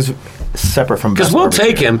 Best wings separate from best Because we'll barbecue.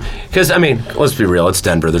 take him. Because, I mean, let's be real. It's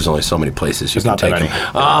Denver. There's only so many places you There's can not take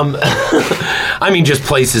that him. I mean, just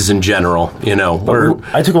places in general, you know.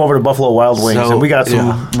 I took him over to Buffalo Wild Wings, So, and we got some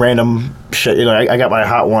yeah. random shit. You know, I got my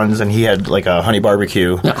hot ones, and he had like a honey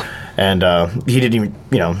barbecue. And he didn't even,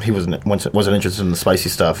 you know, he wasn't interested in the spicy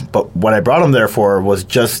stuff. But what I brought him there for was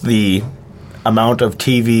just the amount of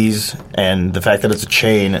TVs and the fact that it's a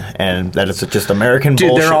chain and that it's just American Dude,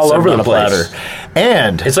 bullshit they're all served over on the a platter. place.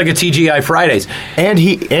 And It's like a TGI Fridays.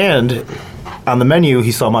 and on the menu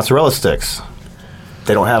he saw mozzarella sticks.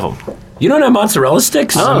 They don't have them. You don't have mozzarella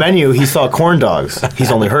sticks? On the menu he saw corn dogs.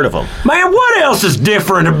 He's only heard of them. Man, what else is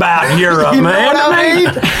different about Europe, You know man? what I mean?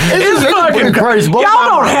 It's fucking pretty crazy. Y'all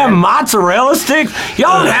don't have mozzarella sticks.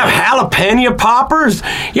 Y'all don't have jalapeno poppers.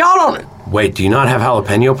 Y'all don't. Wait, do you not have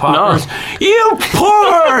jalapeno poppers? You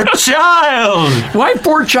poor child. Why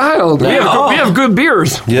poor child? We have good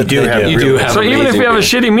beers. Yeah, do they have- You do have So even if amazing we have a beer.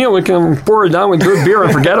 shitty meal, we can pour it down with good beer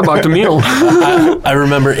and forget about the meal. I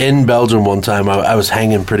remember in Belgium one time I was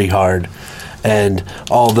hanging pretty hard, and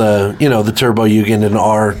all the the Turbo Jugend and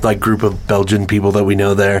our like group of Belgian people that we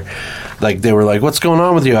know there, like they were like, "What's going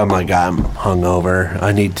on with you?" I'm like, "I'm hungover.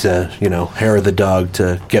 I need to hair of the dog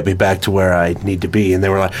to get me back to where I need to be." And they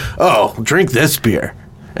were like, "Oh, drink this beer,"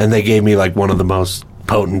 and they gave me like one of the most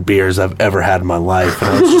potent beers I've ever had in my life,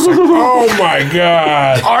 and I was just like, "Oh my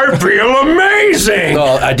god, I feel amazing.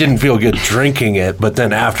 Well, I didn't feel good drinking it, but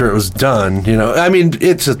then after it was done, I mean,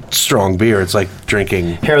 it's a strong beer. It's like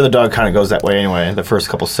drinking. Hair of the dog kind of goes that way anyway. The first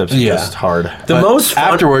couple sips are Yeah. just hard. The But most fun,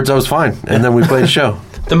 afterwards, I was fine, and then we played a show.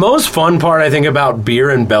 the most fun part I think about beer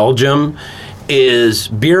in Belgium is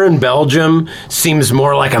beer in Belgium seems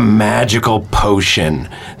more like a magical potion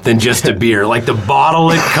than just a beer. Like the bottle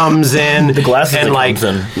it comes in, The glasses and it like comes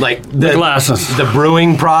in. like the glasses. the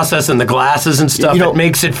brewing process and the glasses and stuff. You know- It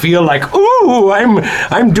makes it feel like, ooh,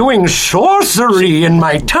 I'm doing sorcery in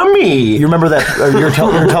my tummy. You remember that? You're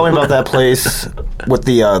telling me about that place with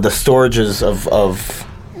the storages of.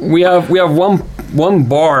 We have one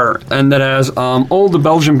bar, and that has all the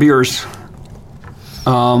Belgian beers.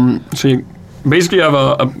 So you basically have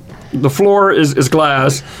the floor is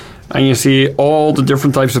glass, and you see all the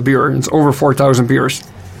different types of beer. It's over 4,000 beers.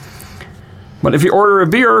 But if you order a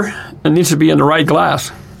beer, it needs to be in the right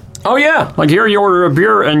glass. Oh yeah, Like here, you order a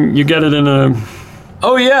beer and you get it in a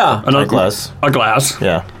oh yeah. glass. A glass.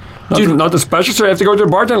 Yeah. Not the special. So you have to go to the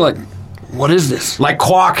bartender like, what is this? Like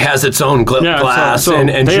Quack has its own Yeah, glass, so and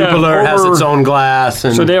they have Jupiler has over- its own glass.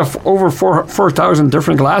 And So they have over 4,000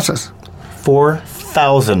 different glasses.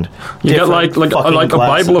 4,000. You get like a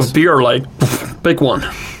Bible of beer, like big one.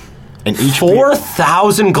 And each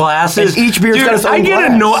 4,000 glasses. And each beer's Dude, got its own I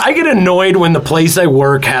get glass. I get annoyed when the place I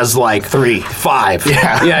work has like 5.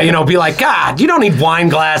 Yeah. Be like, God, you don't need wine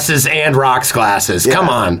glasses and rocks glasses. Come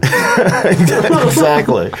on,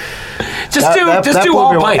 exactly. just do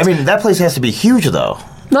all pints. I mean, that place has to be huge, though.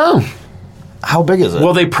 No, How big is it?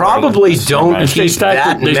 well, they probably don't They keep stack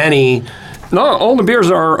that it- they- many. no, all the beers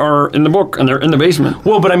are in the book and they're in the basement.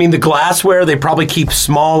 Well, but I mean, the glassware, they probably keep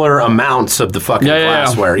smaller amounts of the fucking Yeah, yeah, yeah.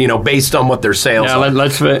 glassware, based on what their sales Yeah, are.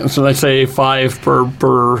 let's say 5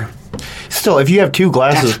 per. Still, if you have 2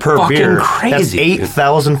 glasses That's per fucking beer, crazy, that's dude.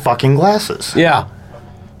 8,000 fucking glasses. Yeah.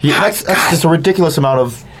 That's just a ridiculous amount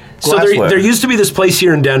of So there used to be this place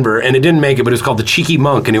here in Denver, and it didn't make it, but it was called the Cheeky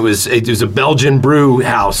Monk, and it was a Belgian brew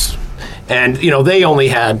house. And, they only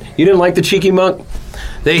had... You didn't like the Cheeky Monk?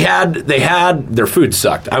 They had... Their food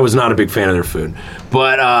sucked. I was not a big fan of their food.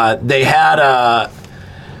 But they had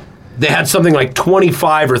something like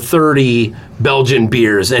 25 or 30 Belgian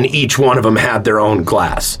beers, and each one of them had their own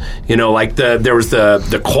glass. Like there was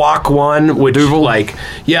the Kwak one, which Duvel.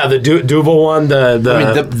 the Duvel one.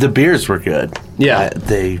 The beers were good. Yeah.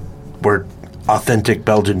 They were authentic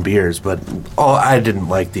Belgian beers, but I didn't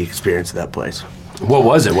like the experience of that place. What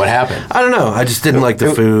was it? What happened? I don't know. I just didn't like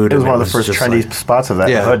the food. It was and one of the first just trendy like- spots of that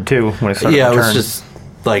Yeah. hood too. When it started Yeah, to it was turn. just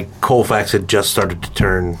like Colfax had just started to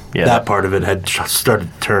turn. Yeah. That part of it had just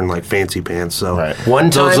started to turn like fancy pants. So Right.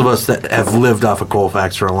 One those time- of us that have lived off of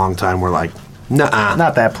Colfax for a long time were like, nah,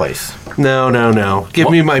 not that place. no.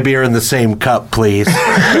 Give me my beer in the same cup, please.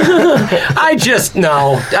 I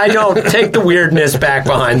don't. Take the weirdness back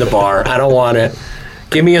behind the bar. I don't want it.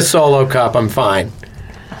 Give me a solo cup. I'm fine.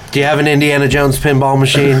 Do you have an Indiana Jones pinball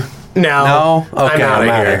machine? No. Okay, I'm out of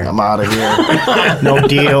I'm here. I'm out of here. No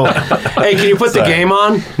deal. Hey, can you put the game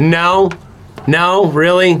on? No,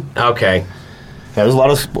 really? Okay. Yeah, there's a lot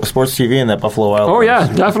of sports TV in that Buffalo Wild Oh, Wings.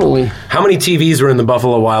 yeah, definitely. How many TVs were in the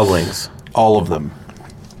Buffalo Wild Wings? All of them.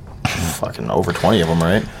 Fucking over 20 of them,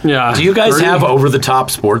 right? Yeah. Do you guys 30. have over-the-top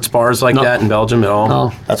sports bars like No. that in Belgium at all?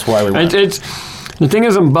 No. That's why we went. The thing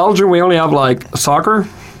is, in Belgium, we only have soccer,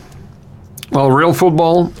 real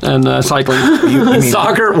football, and cycling. You mean,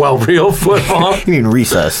 Soccer? Well, real football? you mean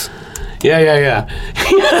recess? Yeah.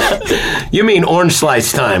 You mean orange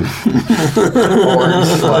slice time. Orange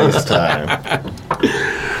slice time.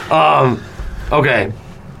 Okay.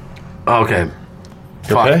 Okay?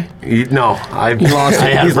 No, I had He's a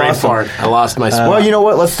brain lost him. fart. I lost my spot. Well, you know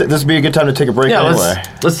what? This would be a good time to take a break Yeah, anyway.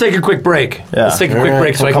 let's take a quick break. Yeah. Let's take a quick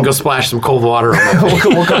break so I can go splash some cold water on my face.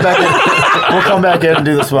 We'll come back in. We'll come back in and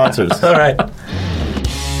do the sponsors. All right.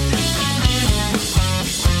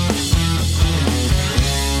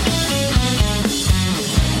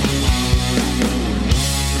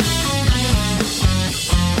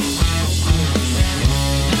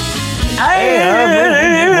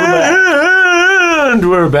 And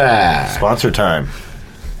we're back. Sponsor time.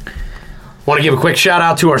 Want to give a quick shout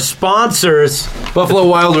out to our sponsors, Buffalo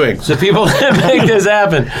Wild Wings. the people that make this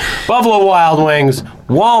happen. Buffalo Wild Wings,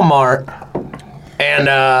 Walmart, and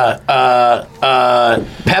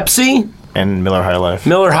Pepsi, And Miller High Life.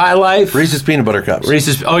 Miller High Life, Reese's Peanut Butter Cups.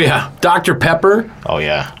 Reese's, Dr. Pepper, Oh,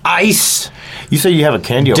 yeah. Ice, You say you have a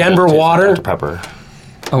candy over Denver there that tastes water? like Dr. Pepper.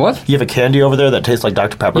 A what? You have a candy over there that tastes like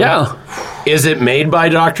Dr. Pepper? Yeah. Is it made by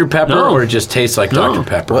Dr. Pepper No. or it just tastes like No. Dr.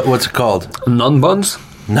 Pepper? What's it called? Nun buns.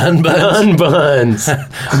 Nun buns. Nun buns.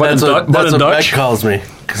 That's what in Beck Dutch. calls me.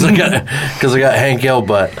 Because I got Hank Hill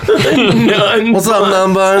butt. Nun. What's up,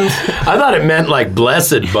 nun buns? I thought it meant like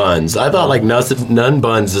blessed buns. I thought like nun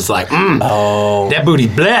buns is like, that booty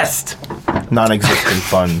blessed. Non-existent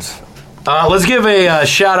funds. Let's give a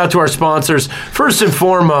shout out to our sponsors. First and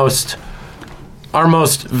foremost, our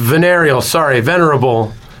most venerable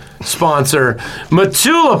sponsor,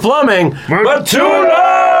 Matula Plumbing.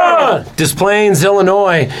 Matula! Des Plaines,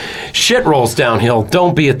 Illinois. Shit rolls downhill.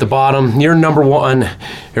 Don't be at the bottom. Your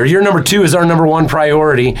number two is our number one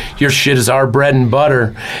priority. Your shit is our bread and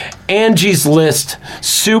butter. Angie's List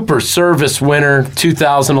Super Service Winner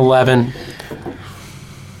 2011.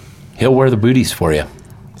 He'll wear the booties for you.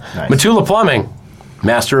 Nice. Matula Plumbing,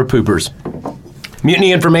 master of poopers.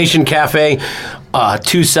 Mutiny Information Cafe,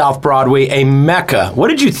 2 South Broadway, a mecca. What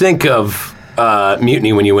did you think of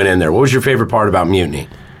Mutiny when you went in there? What was your favorite part about Mutiny?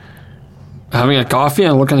 Having a coffee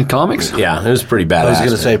and looking at comics. Yeah, it was pretty badass. I was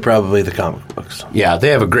going to say probably the comic books. Yeah, they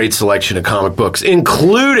have a great selection of comic books,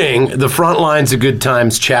 including the Front Lines of Good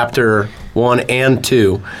Times Chapter 1 and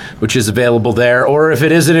 2, which is available there. Or if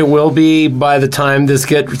it isn't, it will be by the time this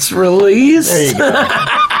gets released. There you go.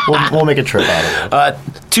 We'll make a trip out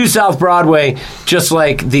of it. 2 South Broadway, just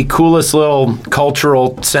like the coolest little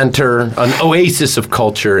cultural center, an oasis of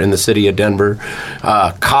culture in the city of Denver.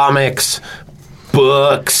 Comics,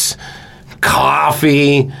 books,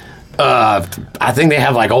 coffee. I think they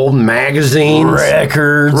have like old magazines,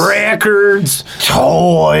 records,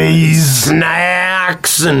 Toys.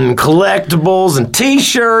 snacks, and collectibles, and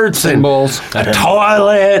T-shirts, and Balls. a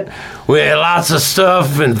toilet with lots of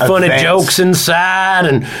stuff and funny Events. jokes inside,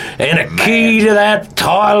 and a key to that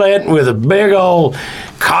toilet with a big old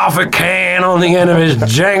coffee can on the end of it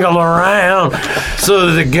jangle around so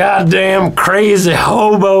that the goddamn crazy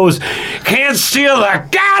hobos can't steal the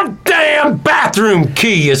goddamn bathroom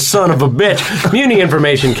key, you son of a bitch. Mutiny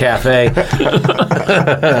Information Cafe.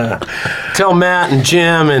 Tell Matt and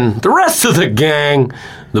Jim and the rest of the gang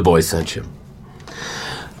the boys sent you.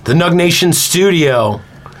 The Nug Nation Studio,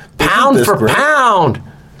 pound for pound,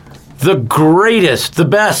 the greatest, the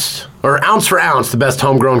best, or ounce for ounce, the best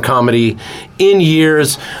homegrown comedy in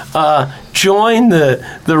years. Join the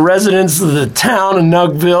residents of the town of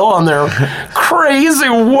Nugville on their crazy,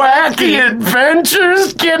 wacky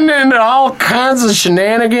adventures, getting into all kinds of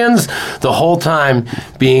shenanigans, the whole time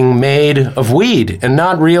being made of weed and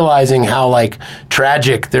not realizing how, like,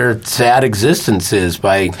 tragic their sad existence is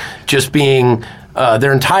by just being...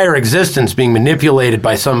 their entire existence being manipulated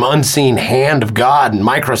by some unseen hand of God in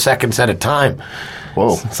microseconds at a time.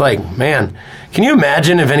 Whoa. It's like, man, can you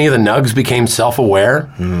imagine if any of the nugs became self-aware?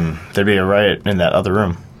 There'd be a riot in that other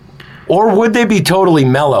room. Or would they be totally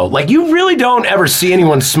mellow? Like, you really don't ever see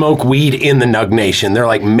anyone smoke weed in the Nug Nation. They're,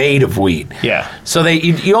 like, made of weed. Yeah. So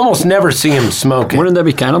you almost never see them smoking. Wouldn't that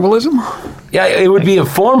be cannibalism? Yeah, it would be a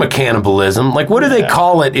form of cannibalism. Like, what do they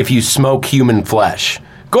call it if you smoke human flesh?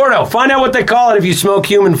 Gordo, find out what they call it if you smoke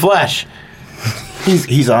human flesh.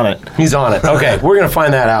 He's on it. He's on it. Okay, we're going to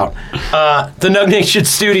find that out. The Nug Nation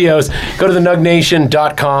Studios. Go to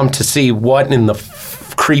thenugnation.com to see what in the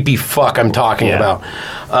creepy fuck I'm talking about.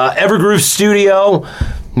 Evergroove Studio,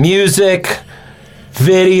 music,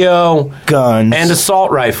 video, guns, and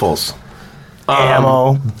assault rifles.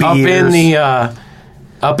 Ammo, beers.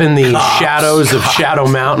 Up in the shadows of Shadow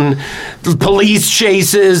Mountain. Police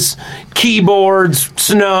chases, keyboards,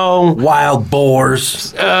 snow. Wild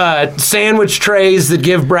boars. Sandwich trays that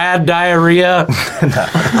give Brad diarrhea.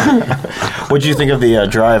 What'd you think of the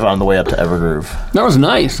drive on the way up to Evergroove? That was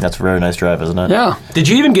nice. That's a very nice drive, isn't it? Yeah. Did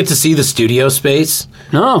you even get to see the studio space?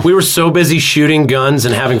 No. We were so busy shooting guns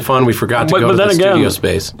and having fun, we forgot to go to the studio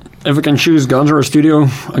space. If I can choose guns or a studio,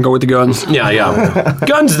 I go with the guns. Yeah.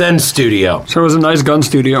 Guns, then studio. So it was a nice gun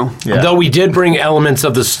studio. Yeah. Though we did bring elements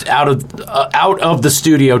of the out of the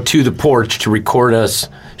studio to the porch to record us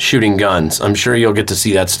shooting guns. I'm sure you'll get to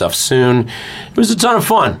see that stuff soon. It was a ton of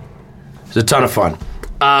fun.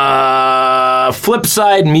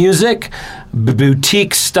 Flipside Music,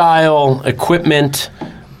 boutique style equipment.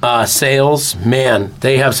 Sales, man,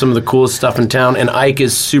 they have some of the coolest stuff in town, and Ike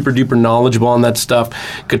is super duper knowledgeable on that stuff.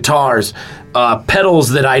 Guitars, pedals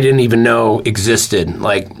that I didn't even know existed,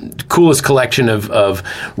 like coolest collection of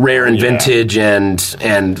rare and vintage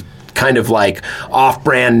and kind of like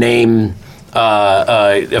off-brand name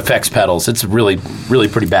effects pedals. It's a really, really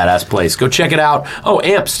pretty badass place. Go check it out. Oh,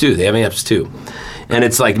 amps too. They have amps too. And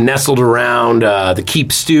it's like nestled around the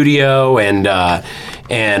Keep Studio and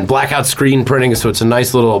Blackout Screen Printing, so it's a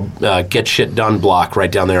nice little get shit done block right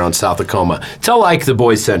down there on South Tacoma. Tell Ike the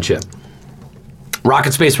boys sent you.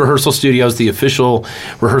 Rocket Space Rehearsal Studios, the official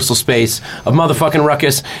rehearsal space of motherfucking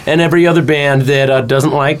Ruckus and every other band that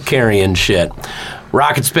doesn't like carrying shit.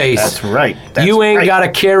 Rocket Space. That's right. You ain't gotta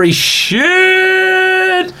carry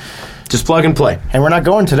shit. Just plug and play. And we're not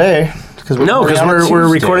going today. Because we're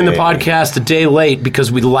recording the podcast a day late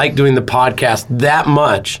because we like doing the podcast that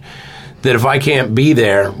much that if I can't be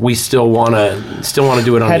there, we still want to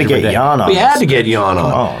do it on a different day. We had to get Jan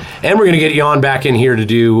on. And we're going to get Jan back in here to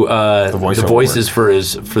do the voices for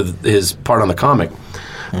his part on the comic.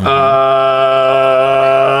 Mm-hmm.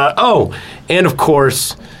 And of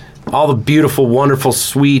course, all the beautiful, wonderful,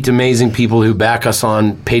 sweet, amazing people who back us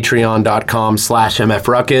on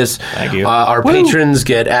patreon.com/mfruckus. Thank you. Our patrons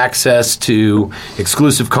get access to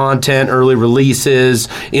exclusive content, early releases,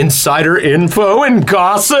 insider info and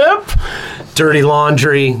gossip, dirty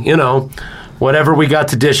laundry, whatever we got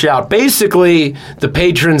to dish out. Basically, the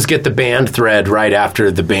patrons get the band thread right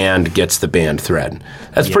after the band gets the band thread.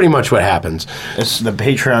 That's pretty much what happens. The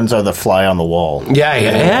patrons are the fly on the wall.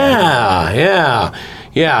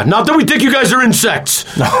 Yeah, not that we think you guys are insects.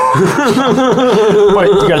 Wait, you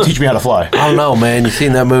gotta teach me how to fly. I don't know, man. You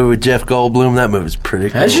seen that movie with Jeff Goldblum? That movie's pretty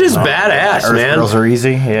cool. That's just badass, Earth man. Girls Are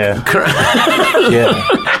Easy, yeah. Yeah.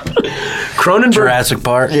 Cronenberg. Jurassic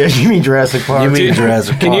Park. Yeah, you mean Jurassic Park.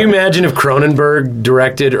 Can you imagine if Cronenberg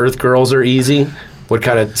directed Earth Girls Are Easy? What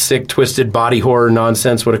kind of sick, twisted body horror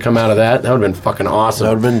nonsense would have come out of that? That would have been fucking awesome.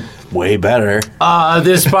 That would have been way better.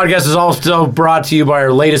 This podcast is also brought to you by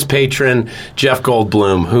our latest patron, Jeff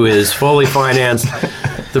Goldblum, who is fully financed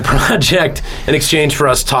the project in exchange for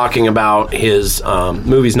us talking about his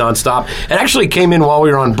movies nonstop. It actually came in while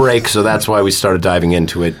we were on break, so that's why we started diving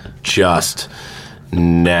into it just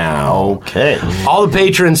now. Okay. All the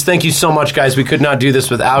patrons, thank you so much, guys. We could not do this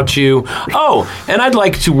without you. Oh, and I'd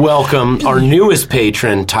like to welcome our newest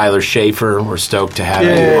patron, Tyler Schaefer. We're stoked to have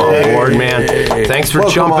you on board, man. Thanks for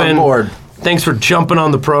jumping on board. Thanks for jumping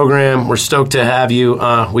on the program. We're stoked to have you.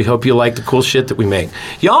 We hope you like the cool shit that we make.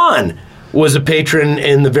 Jan was a patron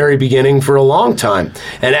in the very beginning for a long time.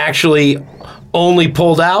 And actually, only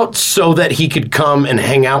pulled out so that he could come and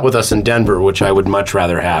hang out with us in Denver, which I would much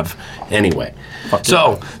rather have anyway.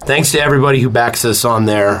 So, thanks to everybody who backs us on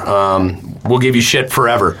there. We'll give you shit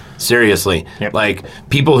forever. Seriously. Yep. Like,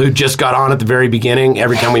 people who just got on at the very beginning,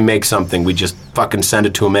 every time we make something, we just fucking send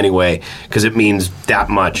it to them anyway, because it means that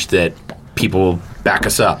much that people back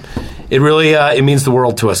us up. It really it means the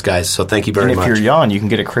world to us, guys, so thank you very And if much. you're Jan, you can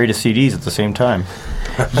get a crate of CDs at the same time.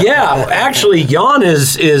 Yeah, actually, Jan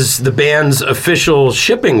is the band's official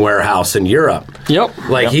shipping warehouse in Europe. Yep.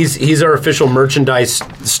 Like, he's our official merchandise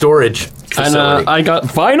storage facility. And I got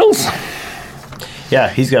vinyls, Yeah,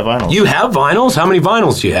 he's got vinyls. You have vinyls? How many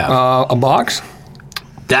vinyls do you have? a box.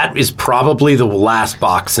 That is probably the last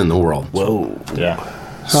box in the world. Whoa. Yeah.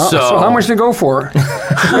 So how much to go for?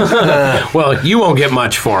 Well, you won't get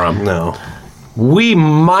much for them. No. We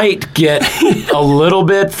might get a little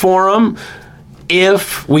bit for them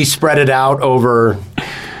if we spread it out over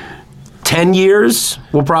 10 years.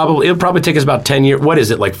 It'll probably take us about 10 years. What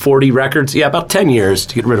is it, like 40 records? Yeah, about 10 years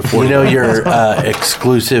to get rid of 40. You know your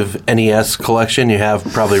exclusive NES collection you have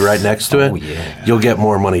probably right next to it? yeah. You'll get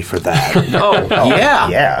more money for that. Oh, yeah.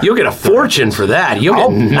 yeah. You'll get a fortune for that. You'll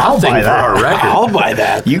get nothing buy for that. our record. I'll buy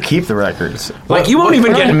that. You keep the records. Like, you won't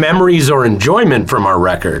even get memories or enjoyment from our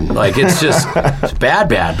record. Like, it's just it's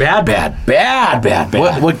bad.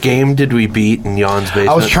 What game did we beat in Jan's basement?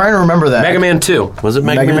 I was trying to remember that. Mega Man 2. Was it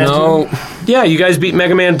Mega Man? No, Yeah, you guys beat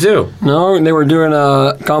Mega Man 2. no, they were doing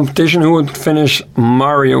a competition who would finish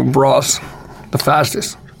Mario Bros. The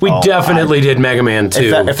fastest. We definitely did Mega Man 2.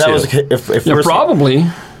 If that was if Yeah, there was- probably.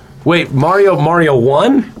 Wait, Mario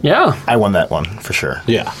 1? Yeah. I won that one for sure.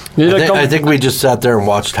 Yeah. Did it come- I think we just sat there and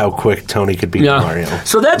watched how quick Tony could beat Yeah. Mario.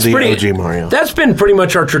 So that's the pretty OG Mario. That's been pretty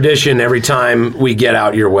much our tradition every time we get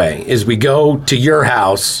out your way. Is we go to your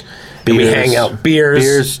house and we hang out.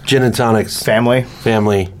 Beers, gin and tonics, Family.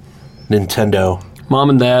 family, Nintendo, Mom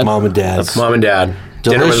and Dad. mom and dad's. Mom and Dad.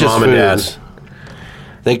 Dinner Delicious with Mom and Dad. foods.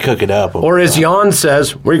 They cook it up. Or as Jan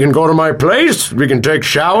says, we can go to my place, we can take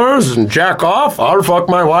showers and jack off, I'll fuck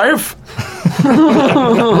my wife.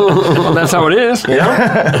 Well, that's how it is.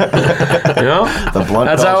 Yeah. The blunt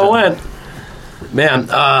That's how it went. Man,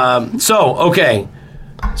 okay.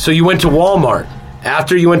 So you went to Walmart.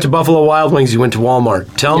 After you went to Buffalo Wild Wings, you went to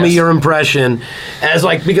Walmart. Tell me Yes. your impression as,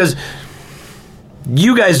 like, because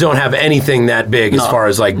you guys don't have anything that big as far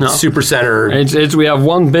as, like, No. Supercenter. It's we have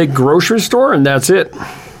one big grocery store and that's it.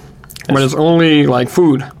 But it's only like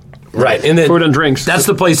food. Right. And then Food and drinks. That's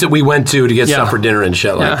the place that we went to get Yeah. stuff for dinner and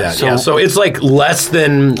shit like Yeah. that. So- So it's like less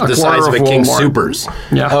than the size quarter of a of King Walmart. Soopers.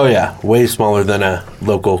 Yeah. Oh yeah, way smaller than a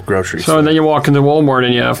local grocery So store. then you walk into Walmart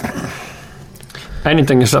and you have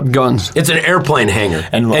anything except guns. It's an airplane hangar.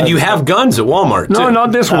 And- And you have guns at Walmart, No, too.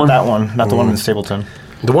 not this Not one. that one. Not the one in Stapleton.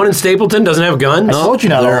 The one in Stapleton doesn't have guns? I told you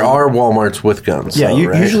now. There are Walmarts with guns. Yeah, though, you,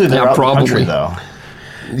 right? usually they're Yeah, out in the country probably. though.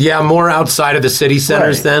 Yeah, more outside of the city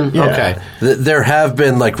centers Right. then? Yeah. Okay. There have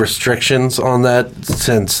been like restrictions on that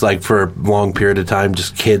since like for a long period of time.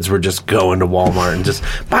 Just kids were just going to Walmart and just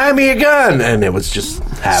buy me a gun, and it was just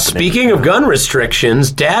happening. Speaking of gun restrictions,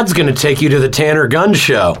 Dad's going to take you to the Tanner Gun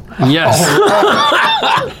Show. Yes.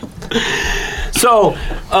 So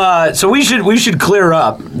we should clear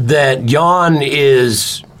up that Jan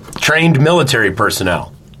is trained military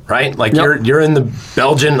personnel, right? Like Yep. you're in the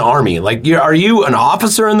Belgian army. Like are you an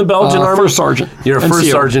officer in the Belgian army? First sergeant. You're a first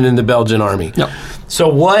NCO. sergeant in the Belgian army. Yep. So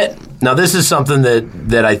what? Now this is something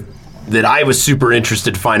that I was super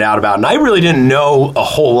interested to find out about, and I really didn't know a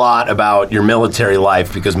whole lot about your military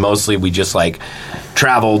life because mostly we just like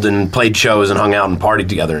traveled and played shows and hung out and partied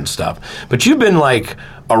together and stuff. But you've been like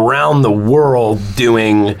around the world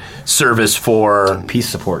doing service for Peace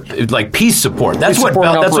support. like peace support. That's Peace what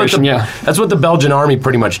supporting operation, yeah. that's what the Belgian army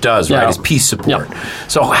pretty much does, right? Yeah. Is peace support. Yeah.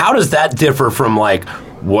 So how does that differ from like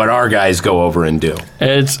what our guys go over and do?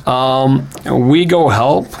 It's we go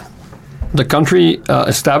help the country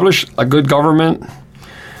establish a good government,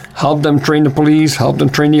 help them train the police, help them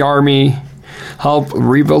train the army, help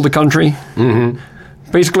rebuild the country. Mm-hmm.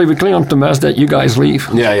 Basically, we clean up the mess that you guys leave.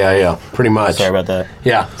 Yeah. Pretty much. Sorry about that.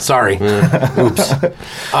 Yeah, sorry. Oops. So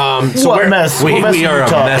What we're- mess? We, What mess we are are you a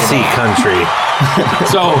talking messy about? country.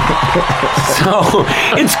 So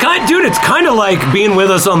it's kind of like being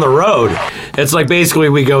with us on the road. It's like basically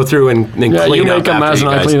we go through and Yeah, clean you up make a after mess you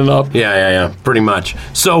and I guys. clean it up. Yeah, pretty much.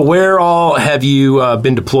 So where all have you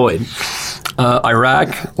been deployed?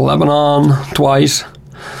 Iraq, Lebanon, twice,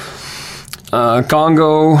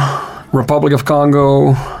 Congo, Republic of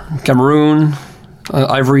Congo, Cameroon,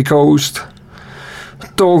 Ivory Coast,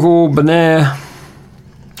 Togo, Benin,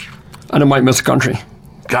 and I might miss a country.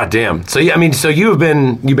 God damn. So yeah, I mean, so you've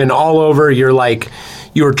been all over. You're like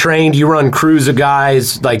you were trained. You run crews of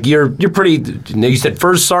guys. Like you're pretty. You said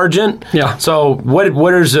first sergeant. Yeah. So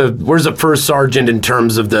where's a first sergeant in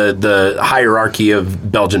terms of the hierarchy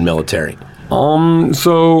of Belgian military?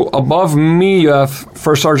 So above me, you have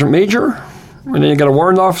first sergeant major, and then you got a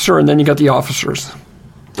warrant officer, and then you got the officers.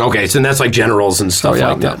 Okay, so that's like generals and stuff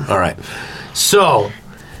like that. All right. So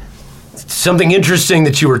something interesting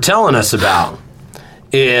that you were telling us about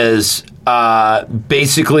is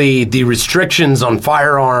basically the restrictions on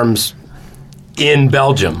firearms in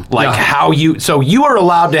Belgium. Like how you are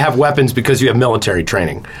allowed to have weapons because you have military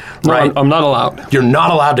training, right? No, I'm not allowed. You're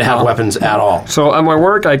not allowed to have weapons at all. So at my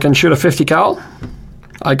work, I can shoot a 50 cal.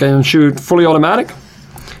 I can shoot fully automatic.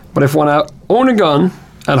 But if I want to own a gun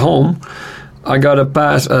at home, I got to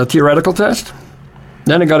pass a theoretical test.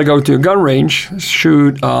 Then I got to go to a gun range,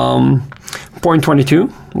 shoot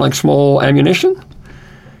 .22, like small ammunition.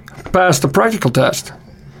 Pass the practical test.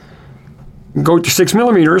 Go to 6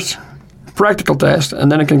 millimeters, practical test,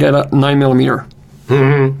 and then I can get a 9 millimeter.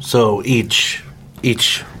 Mm-hmm. So each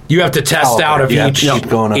you have to test out of each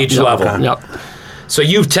level. Okay. Yep. So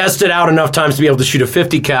you've tested out enough times to be able to shoot a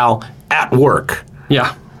 50 cal at work.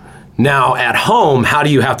 Yeah. Now at home, how do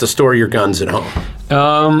you have to store your guns at home?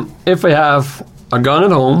 If I have a gun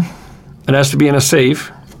at home, it has to be in a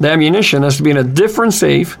safe. The ammunition has to be in a different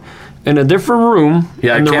safe, in a different room.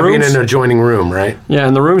 Yeah, it can't be in an adjoining room, right? Yeah,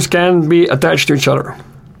 and the rooms can be attached to each other.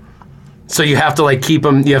 So you have to keep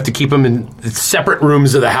them. You have to keep them in separate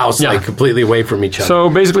rooms of the house, like completely away from each other. So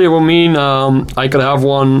basically, it will mean I could have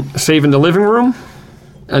one safe in the living room,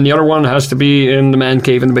 and the other one has to be in the man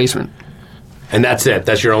cave in the basement. And that's it.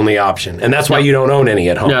 That's your only option. And that's why you don't own any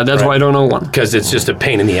at home. Yeah, that's why I don't own one. Because it's just a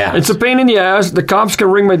pain in the ass. It's a pain in the ass. The cops can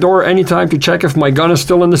ring my door anytime to check if my gun is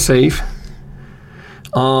still in the safe.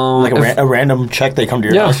 Like a random check, they come to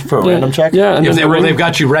your house for a random check? Yeah. And they've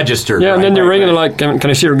got you registered. Yeah, and then they ring and they're like, can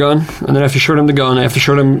I see your gun? And then I have to show them the gun. I have to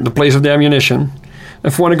show them the place of the ammunition.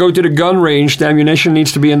 If I want to go to the gun range, the ammunition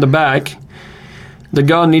needs to be in the back. The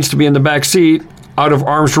gun needs to be in the back seat, out of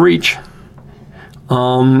arm's reach.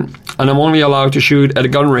 And I'm only allowed to shoot at a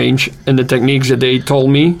gun range in the techniques that they told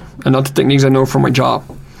me, and not the techniques I know from my job.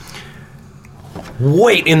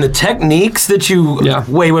 Wait, in the techniques that you... Yeah.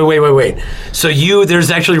 Wait. So there's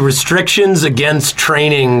actually restrictions against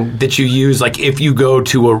training that you use, like if you go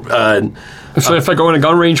to So if I go in a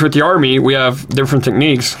gun range with the Army, we have different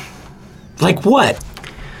techniques. Like what?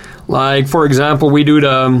 Like, for example, we do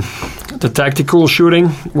the tactical shooting,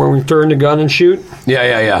 where we turn the gun and shoot.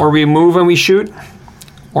 Yeah. Or we move and we shoot.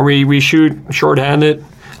 Or we shoot short-handed,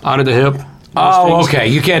 out of the hip. Oh, okay.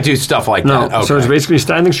 You can't do stuff like that. No, okay. So it's basically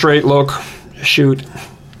standing straight, look, shoot.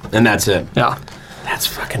 And that's it. Yeah. That's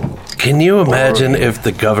fucking... Can you imagine if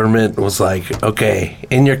the government was like, okay,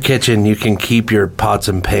 in your kitchen you can keep your pots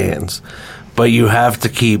and pans, but you have to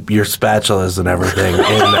keep your spatulas and everything in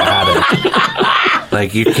the attic.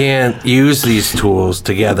 Like, you can't use these tools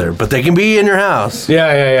together, but they can be in your house.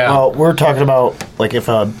 Yeah. Well, we're talking about, like, if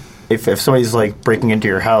somebody's, like, breaking into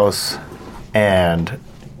your house and,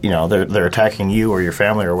 you know, they're attacking you or your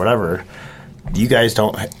family or whatever, you guys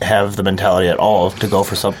don't have the mentality at all to go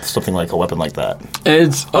for something like a weapon like that.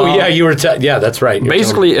 It's... you were... yeah, that's right.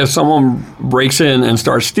 Basically, if someone breaks in and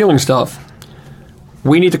starts stealing stuff,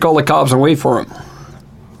 we need to call the cops and wait for him.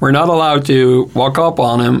 We're not allowed to walk up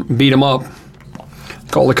on him, beat him up,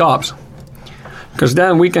 call the cops. Because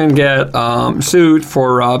then we can get sued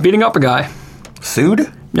for beating up a guy.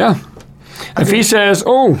 Sued? Yeah. If he says,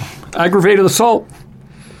 aggravated assault.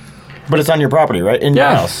 But it's on your property, right? In your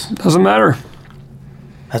house. Doesn't matter.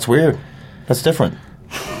 That's weird. That's different.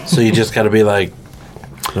 So you just got to be like,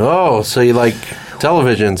 oh, so you like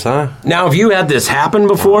televisions, huh? Now, have you had this happen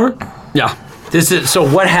before? Yeah. So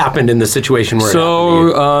what happened in the situation where it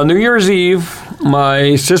happened to you? New Year's Eve,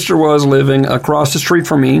 my sister was living across the street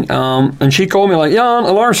from me, and she called me like, Jan,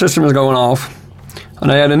 alarm system is going off. And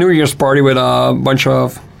I had a New Year's party with a bunch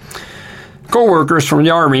of co-workers from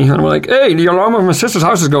the Army, and we're like, hey, the alarm of my sister's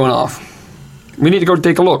house is going off. We need to go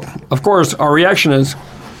take a look. Of course, our reaction is,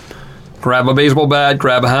 grab a baseball bat,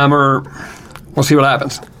 grab a hammer, we'll see what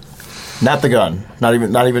happens. Not the gun. Not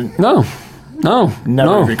even. No.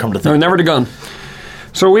 Never even come to think. No, never the gun.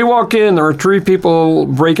 So we walk in, there are 3 people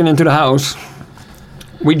breaking into the house.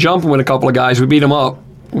 We jump with a couple of guys, we beat them up,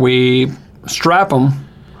 we strap them,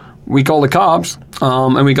 we call the cops,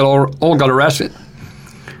 and we all got arrested.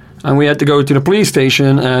 And we had to go to the police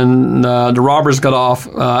station, and the robbers got off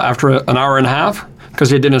after an hour and a half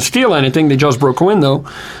because they didn't steal anything. They just broke a window.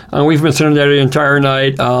 And we've been sitting there the entire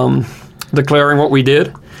night declaring what we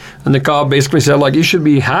did. And the cop basically said, you should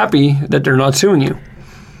be happy that they're not suing you.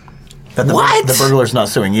 That the burglar's not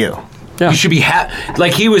suing you. Yeah. You should be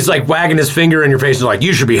like he was like wagging his finger in your face and like,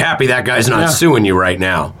 you should be happy that guy's not suing you right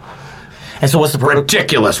now. And so what's the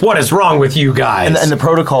ridiculous? What is wrong with you guys? And the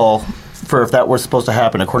protocol for if that was supposed to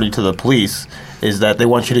happen, according to the police, is that they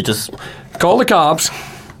want you to just call the cops,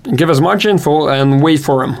 give as much info, and wait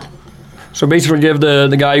for him. So basically, give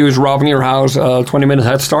the guy who's robbing your house a 20-minute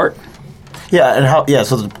head start. Yeah, and how? Yeah,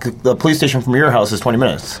 so the police station from your house is 20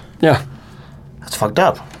 minutes. Yeah, that's fucked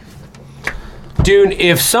up. Dude,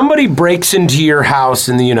 if somebody breaks into your house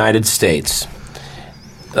in the United States,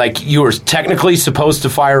 like you were technically supposed to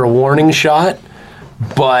fire a warning shot,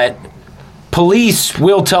 but police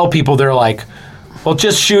will tell people, they're like, well,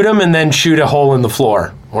 just shoot him and then shoot a hole in the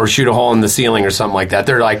floor or shoot a hole in the ceiling or something like that.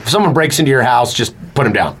 They're like, if someone breaks into your house, just put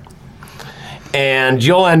him down. And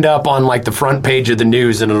you'll end up on like the front page of the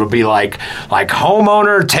news, and it'll be like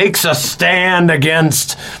homeowner takes a stand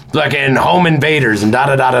against like in home invaders and da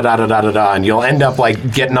da da da da da da da, and you'll end up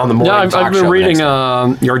like getting on the morning talk show. I've been reading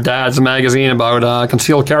your dad's magazine about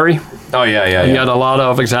concealed carry. Oh yeah. He had a lot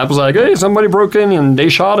of examples like, hey, somebody broke in and they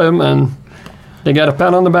shot him and they got a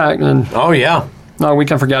pat on the back. And oh yeah, no, we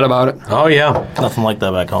can forget about it. Oh yeah, nothing like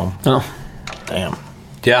that back home. No, damn.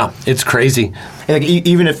 Yeah, it's crazy. Like,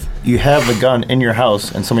 even if you have the gun in your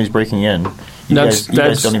house and somebody's breaking in, you guys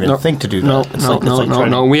don't even think to do that.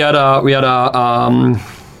 No. We had a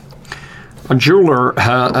jeweler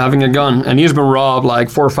having a gun, and he's been robbed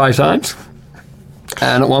like 4 or 5 times.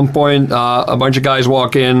 And at one point, a bunch of guys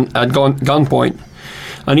walk in at gunpoint,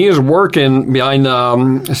 and he is working behind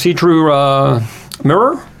a see-through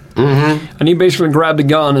mirror. Mm-hmm. And he basically grabbed a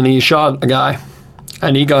gun and he shot a guy,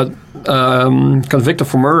 and he got convicted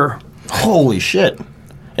for murder. Holy shit!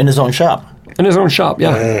 In his own shop. In his own shop,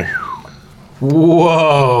 yeah.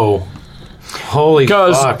 Whoa! Holy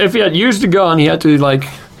fuck! Because if he had used the gun, he had to like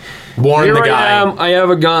warn the guy. I have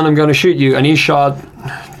a gun. I'm going to shoot you, and he shot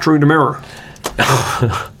through the mirror.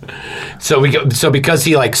 So because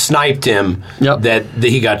he like sniped him, that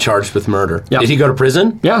he got charged with murder. Yep. Did he go to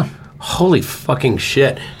prison? Yeah. Holy fucking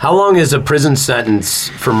shit! How long is a prison sentence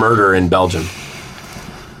for murder in Belgium?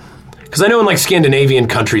 Because I know in like Scandinavian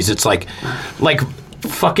countries, it's like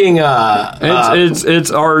fucking.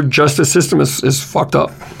 It's our justice system is fucked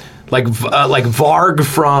up. Like Varg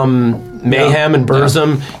from Mayhem and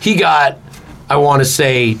Burzum, he got, I want to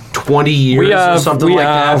say, 20 years or something like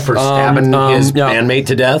that for stabbing his bandmate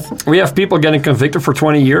to death. We have people getting convicted for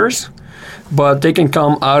 20 years, but they can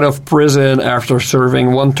come out of prison after serving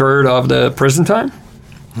 1/3 of the prison time.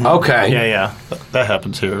 Okay. Yeah. That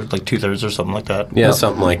happens here, like 2/3 or something like that. Yeah,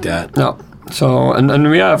 something like that. No. So and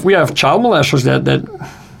we have child molesters that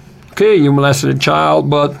okay, you molested a child,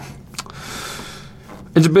 but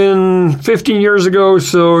it's been 15 years ago,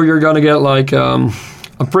 so you're gonna get like a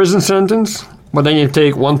prison sentence, but then you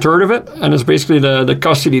take 1/3 of it, and it's basically the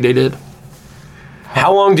custody they did.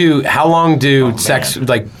 How long do sex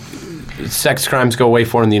crimes go away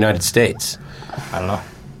for in the United States? I don't know.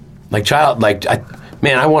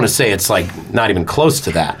 I want to say it's like not even close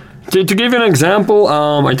to that. To give you an example,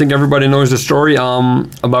 I think everybody knows the story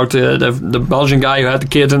about the Belgian guy who had the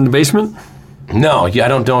kids in the basement. No, I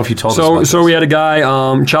don't know if you told us about So we had a guy,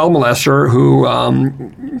 child molester, who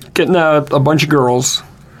kidnapped a bunch of girls,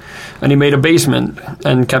 and he made a basement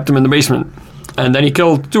and kept them in the basement. And then he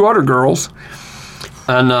killed 2 other girls.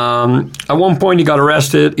 And at one point he got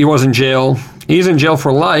arrested. He was in jail. He's in jail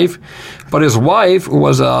for life. But his wife, who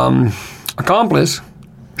was accomplice,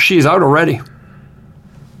 she's out already.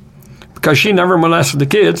 Because she never molested the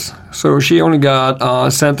kids, so she only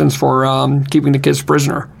got sentenced for keeping the kids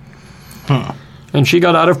prisoner. And she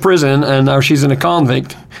got out of prison, and now she's in a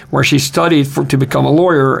convict, where she studied to become a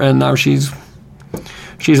lawyer, and now she's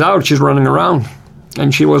out, she's running around.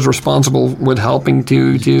 And she was responsible with helping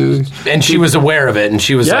to And she was aware of it, and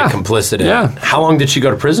she was like complicit in it. How long did she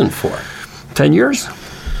go to prison for? 10 years.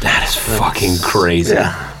 That is fucking crazy.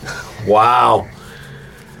 Yeah. Wow.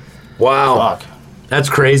 Fuck. That's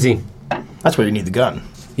crazy. That's where you need the gun.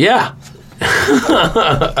 Yeah.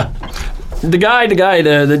 The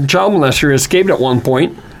child molester escaped at one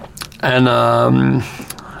point, and a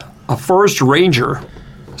forest ranger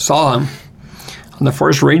saw him. And the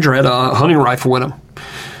forest ranger had a hunting rifle with him.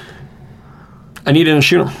 And he didn't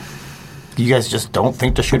shoot him. You guys just don't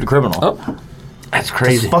think to shoot a criminal. Oh. That's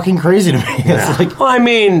crazy. It's fucking crazy to me. It's like, well, I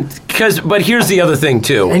mean, but here's the other thing,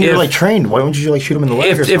 too. And you're like trained. Why wouldn't you like shoot him in the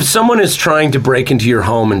leg or something? If someone is trying to break into your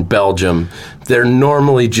home in Belgium, they're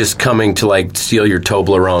normally just coming to like steal your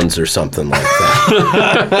Toblerones or something like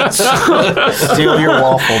that. Steal your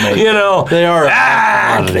waffle, mate. You know, They are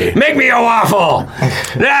make me a waffle.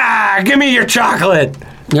 Give me your chocolate.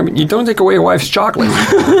 Yeah, but you don't take away a wife's chocolate.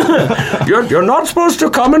 You're not supposed to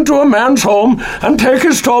come into a man's home and take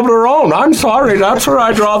his Toblerone. I'm sorry, that's where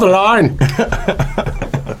I draw the line.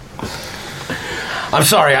 I'm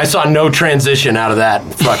sorry, I saw no transition out of that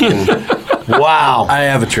fucking... Wow. I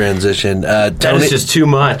have a transition. That is just too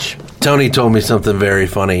much. Tony told me something very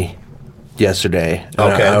funny yesterday.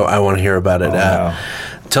 Okay. I want to hear about it. no.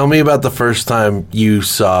 Tell me about the first time you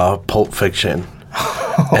saw Pulp Fiction.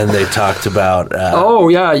 And they talked about... Oh,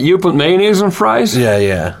 yeah, you put mayonnaise on fries?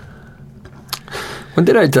 Yeah. What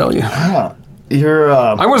did I tell you? You're.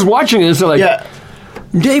 I was watching it, so like, Yeah.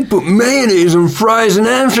 they put mayonnaise on fries in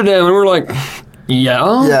Amsterdam, and we're like,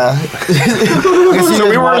 yeah? Yeah. So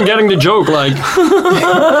we weren't getting the joke, like...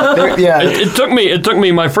 Yeah. It took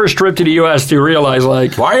me my first trip to the U.S. to realize,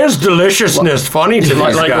 like... Why is deliciousness funny to these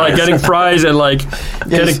guys? Like getting fries and, like,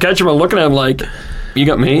 getting ketchup and looking at them like, you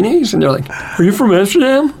got mayonnaise? And they're like, are you from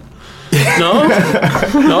Amsterdam? No?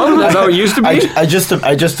 No? That's how it used to be? I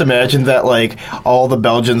just imagined that, like, all the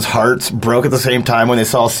Belgians' hearts broke at the same time when they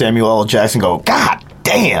saw Samuel L. Jackson go, God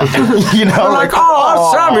damn! You know, They're like,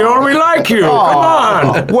 oh, Samuel, we like you. Come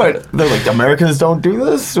on. What? They're like, Americans don't do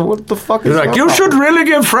this? What the fuck is They're like, going you on? should really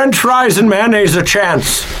give French fries and mayonnaise a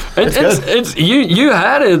chance. It's you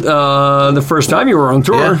had it the first time you were on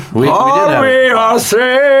tour. Yeah, we did All have we it. are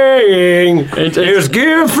saying is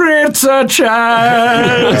give Fritz a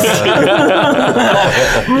chance.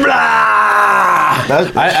 Blah.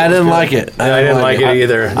 I didn't like it. I didn't like it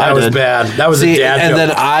either. That was did. bad. That was See, a dad and joke.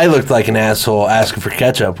 then I looked like an asshole asking for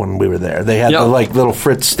ketchup when we were there. They had Yep. the like little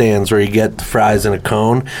Fritz stands where you get the fries in a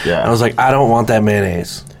cone. Yeah. I was like, I don't want that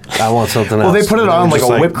mayonnaise. I want something else. Well, they put it And on they like were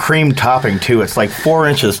a just whipped cream topping too. It's like 4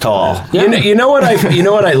 inches tall. You know what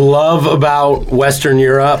I love about Western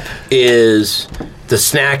Europe is the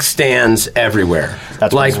snack stands everywhere.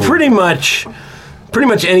 That's like what's pretty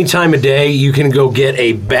much any time of day you can go get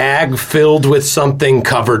a bag filled with something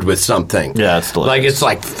covered with something. Yeah, it's delicious. Like it's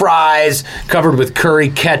like fries covered with curry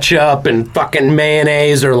ketchup and fucking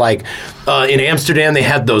mayonnaise, or like in Amsterdam they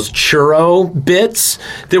had those churro bits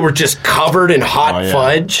that were just covered in hot yeah.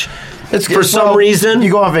 fudge. It's for some reason.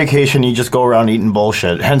 You go on vacation, you just go around eating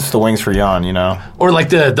bullshit. Hence the wings for Jan, you know. Or like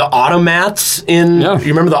the automats in, Yeah. you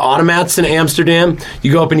remember the automats in Amsterdam?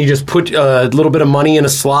 You go up and you just put a little bit of money in a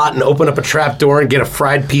slot and open up a trap door and get a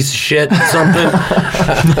fried piece of shit, something.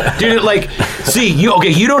 Dude, like, see,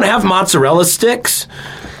 you don't have mozzarella sticks.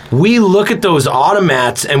 We look at those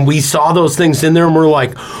automats and we saw those things in there and we're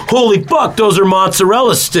like, holy fuck, those are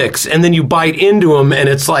mozzarella sticks. And then you bite into them and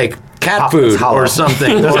it's like cat food hollow. or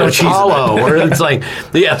something. There's Or no it's cheese in it. hollow. Or it's like,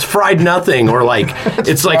 yeah, it's fried nothing. Or like,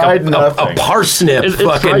 it's like fried a nothing. parsnip It's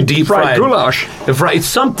fucking fried- deep fried fried. goulash. Fried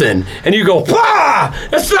something. And you go, wah!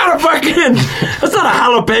 That's not a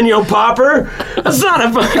jalapeno popper. That's not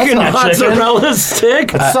a fucking not chicken. mozzarella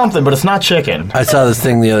stick. It's something, but it's not chicken. I saw this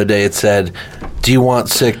thing the other day. It said, "Do you want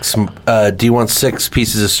 6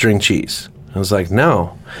 pieces of string cheese?" I was like,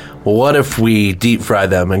 "No." Well, what if we deep fry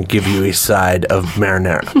them and give you a side of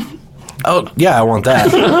marinara? Oh yeah, I want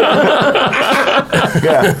that.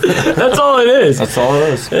 Yeah, That's all it is. that's all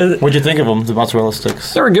it is. What'd you think of them, the mozzarella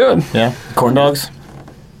sticks? They were good. Yeah, corn dogs.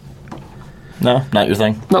 No, not your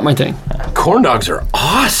thing. Not my thing. Corn dogs are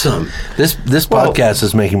awesome. This podcast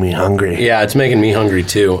is making me hungry. Yeah, it's making me hungry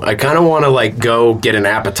too. I kind of want to like go get an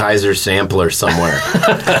appetizer sampler somewhere.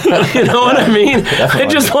 You know what I mean? I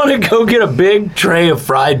just want to go get a big tray of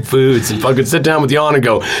fried foods and fucking sit down with Jan and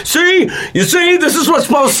go, see, this is what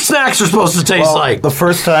snacks are supposed to taste like. The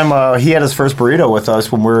first time he had his first burrito with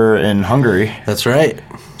us when we were in Hungary. That's right.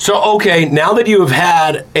 So, okay, now that you have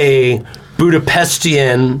had a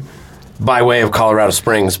Budapestian, by way of Colorado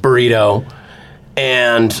Springs, burrito,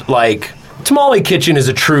 and like Tamale Kitchen is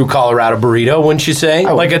a true Colorado burrito, wouldn't you say?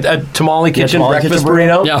 Like a Tamale Kitchen Tamale breakfast Kitchen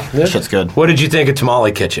burrito? Yeah. That shit's good. What did you think of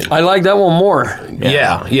Tamale Kitchen? I like that one more.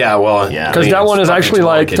 Yeah, well... Yeah. Because that one is actually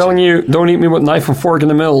like telling you, don't eat me with knife and fork in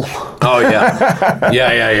the middle. Oh, yeah.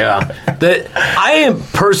 Yeah. I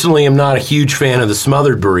personally am not a huge fan of the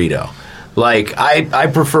smothered burrito. Like, I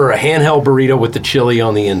prefer a handheld burrito with the chili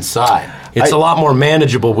on the inside. It's a lot more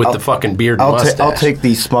manageable with the fucking beard and mustache. I'll take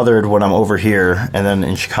the smothered when I'm over here, and then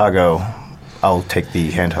in Chicago, I'll take the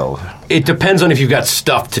handheld. It depends on if you've got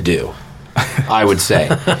stuff to do, I would say.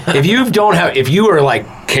 If you are like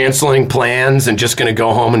canceling plans and just going to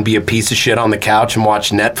go home and be a piece of shit on the couch and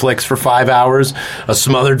watch Netflix for 5 hours, a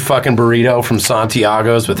smothered fucking burrito from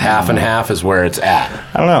Santiago's with half and half is where it's at.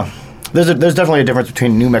 I don't know. There's definitely a difference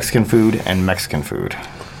between New Mexican food and Mexican food.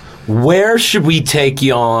 Where should we take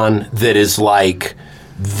you on that is like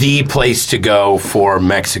the place to go for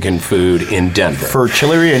Mexican food in Denver. For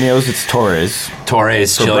chili rellenos, it's Torres.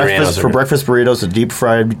 Torres For chili breakfast, rellenos. for breakfast burritos, a deep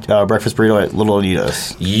fried breakfast burrito at Little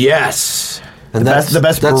Anita's. Yes. And the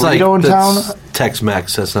best burrito in town?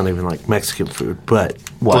 Tex-Mex. That's not even like Mexican food, but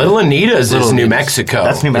What? Little Anita's Little is New Anita's. Mexico.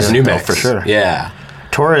 That's New Mexico, New Mex. for sure. Yeah.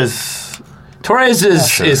 Torres, Torres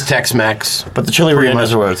is Tex-Mex. but the chili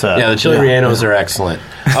rellenos are where it's at. Yeah, the chili rellenos are excellent.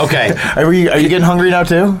 Okay. Are you getting hungry now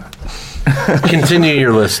too? continue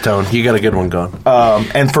your list, Tone. You got a good one going.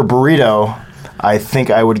 And for burrito, I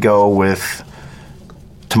think I would go with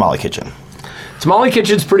Tamale Kitchen. Tamale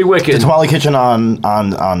Kitchen's pretty wicked. The Tamale Kitchen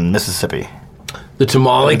on Mississippi. The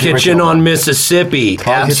Tamale The Kitchen original on one. Mississippi.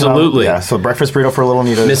 Tamale Kitchen on- Absolutely. yeah, so breakfast burrito for Little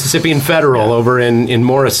Anita's. Mississippi and Federal over in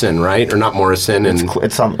Morrison, right? Or not Morrison and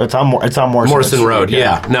It's on Morrison. Morrison Road.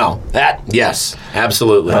 Yeah. No. Yes.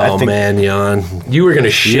 Absolutely. Oh think- man, Jan, You were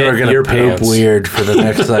gonna shit you're gonna your poop pants. weird for the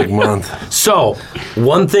next month. So,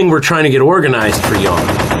 one thing we're trying to get organized for Jan.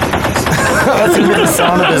 That's even the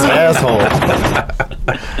sound of his asshole.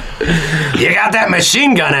 You got that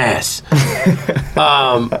machine gun ass.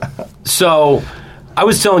 So, I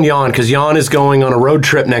was telling Jan, because Jan is going on a road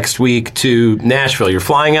trip next week to Nashville. You're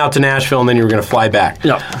flying out to Nashville, and then you're going to fly back.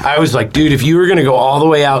 Yeah. I was like, dude, if you were going to go all the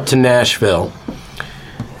way out to Nashville,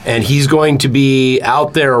 and he's going to be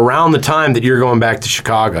out there around the time that you're going back to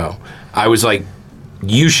Chicago, I was like,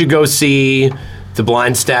 you should go see the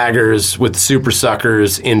Blind Staggers with the Super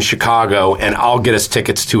Suckers in Chicago, and I'll get us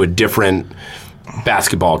tickets to a different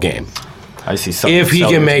basketball game. I see something. If he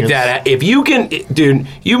can make that, if you can, dude,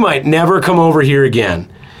 you might never come over here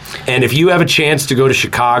again. And if you have a chance to go to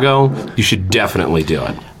Chicago, you should definitely do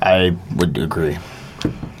it. I would agree.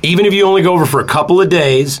 Even if you only go over for a couple of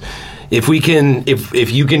days, if we can,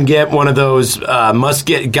 if you can get one of those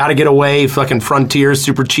gotta get away fucking Frontier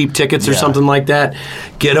super cheap tickets or Yeah. something like that,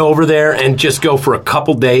 get over there and just go for a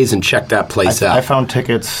couple days and check that place out. I found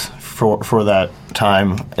tickets for that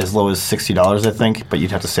time as low as $60, I think, but you'd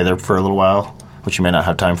have to stay there for a little while, which you may not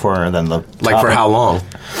have time for. And then like for how long?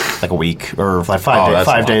 Like a week or like Oh, that's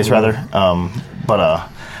 5 days long. rather. But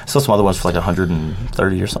still some other ones for like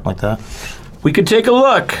 130 or something like that. We could take a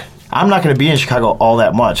look. I'm not going to be in Chicago all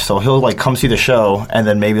that much, so he'll like come see the show and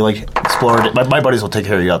then maybe like explore it. My buddies will take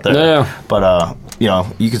care of you out there. Yeah. But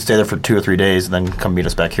you could stay there for 2 or 3 days and then come meet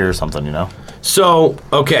us back here or something. So,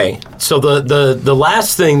 okay. So the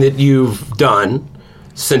last thing that you've done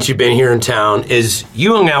since you've been here in town is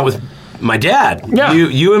you hung out with my dad. Yeah.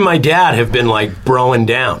 You and my dad have been like broing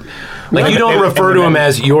down. Like you don't And- refer to and- him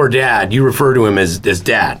as your dad. You refer to him as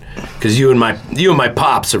dad. Because you and my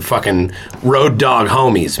pops are fucking road dog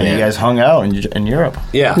homies, And man. you guys hung out in Europe.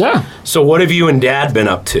 yeah. Yeah. So what have you and dad been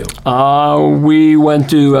up to? We went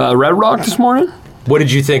to Red Rock this morning. What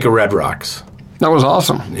did you think of Red Rocks? That was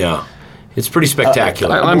awesome. Yeah. It's pretty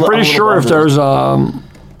spectacular. I'm a pretty little sure if bummed. there's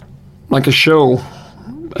like a show,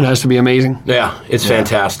 it has to be amazing. yeah, it's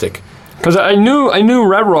fantastic. Because I knew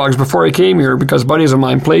Red Rocks before I came here because buddies of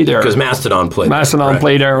mine played there. Because Mastodon played. Mastodon right?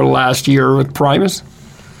 played there last year with Primus.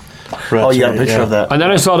 Oh, you got a picture of that. And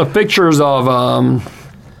then I saw the pictures of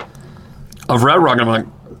Red Rock, and I'm like,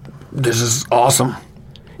 this is awesome.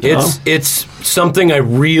 It's something I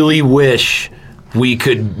really wish we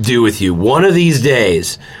could do with you. One of these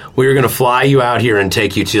days, we were going to fly you out here and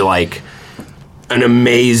take you to like an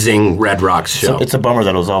amazing Red Rocks show. It's a bummer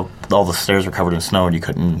that it was all the stairs were covered in snow and you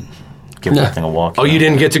couldn't give Yeah. that thing a walk. Oh, you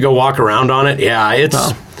didn't get to go walk around on it? Yeah,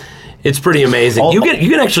 it's pretty amazing. All- You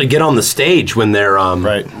can actually get on the stage when they're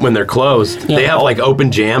Right. when they're closed. They have like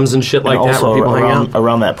open jams and shit like And that also where people hang out.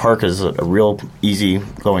 around that park is a real easy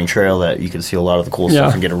going trail that you can see a lot of the cool Yeah.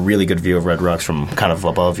 stuff and get a really good view of Red Rocks from kind of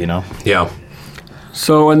above. Yeah.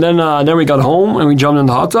 So, and then we got home and we jumped in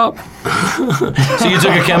the hot tub. So you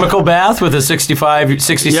took a chemical bath with a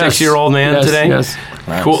 66-year-old man Yes, today? yes.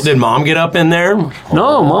 Cool. Did mom get up in there?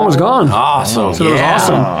 No, Mom was gone. Awesome. So it was yeah.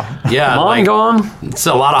 awesome. Yeah. Mom like, gone. it's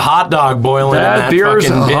a lot of hot dog boiling in Dad, that beers,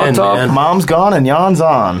 fucking a hot bin, tub. man. Mom's gone and Jan's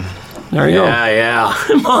on. There you Yeah.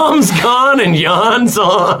 Mom's gone and Jan's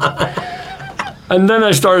on. go. And then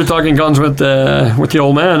I started talking guns with the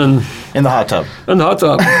old man and In the hot tub. in the hot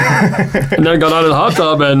tub. And then I got out of the hot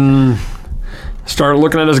tub and started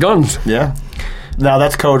looking at his guns. Yeah. Now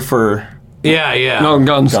that's code for. Yeah. No,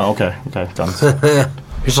 guns. Oh, okay. Done.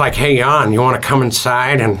 He's like, hey, Jan, you want to come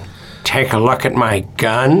inside and take a look at my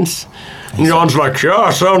guns? And Jan's like, yeah,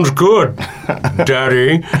 sounds good,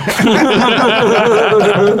 Daddy.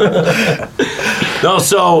 No,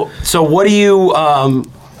 so what do you,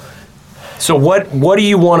 so what do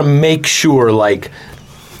you want to make sure, like,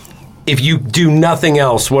 if you do nothing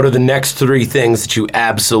else, what are the next 3 things that you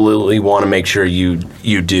absolutely want to make sure you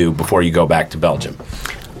do before you go back to Belgium?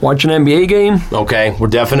 Watch an NBA game. Okay, we're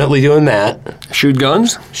definitely doing that. Shoot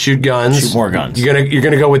guns. Shoot guns. Shoot more guns. You're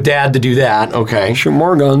gonna go with Dad to do that. Okay. Shoot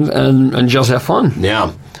more guns and just have fun.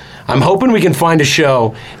 Yeah. I'm hoping we can find a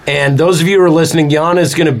show. And those of you who are listening, Jan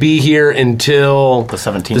is going to be here until The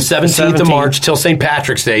 17th. The 17th of March, till St.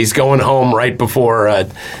 Patrick's Day. He's going home right before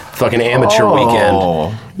fucking amateur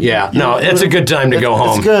weekend. Yeah, no, it's a good time to go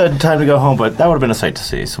home. It's a good time to go home, but that would have been a sight to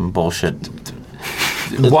see. Some bullshit.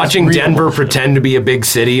 Watching Denver pretend to be a big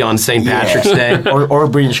city on St. Patrick's Day. or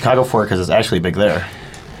being in Chicago for it because it's actually big there.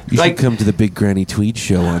 You should come to the Big Granny Tweed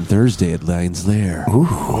show on Thursday at Lions Lair.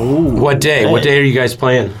 What day? What day are you guys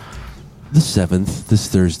playing? The 7th, this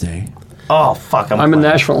Thursday. Oh fuck! I'm in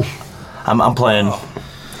Nashville. I'm playing.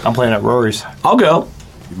 I'm playing at Rory's. I'll go.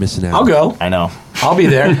 You're missing out. I'll go. I know. I'll be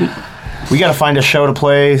there. We got to find a show to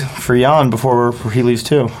play for Jan before he leaves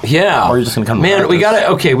too. Yeah. Or you're just gonna come to Man, we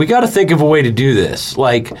practice. we gotta think of a way to do this.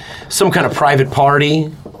 Like some kind of private party,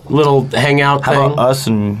 little hangout How thing. about us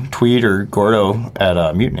and Tweed or Gordo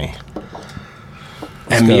at Mutiny?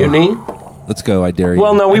 And go. Mutiny? Let's go, I dare you.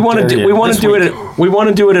 Well, no, we want to dare do you. we want This to do week. it. We want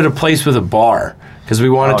to do it at a place with a bar because we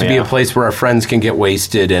want it to be yeah. a place where our friends can get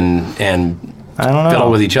wasted and I don't know.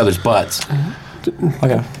 fiddle with each other's butts.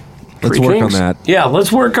 Okay. Let's Three work Kings? on that. Yeah,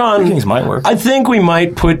 let's work on. Kings might work. I think we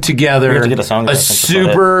might put together We have to get a song, I think, that's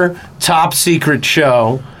about super top secret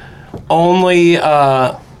show. Only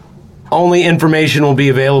information will be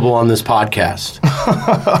available on this podcast.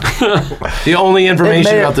 The only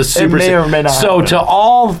information about the super may or may not So happen. to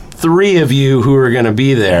all 3 of you who are going to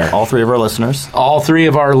be there, All 3 of our listeners. all 3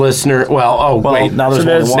 of our listeners. Well, wait. now So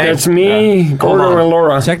there's only one. that's me, Gordo, on. and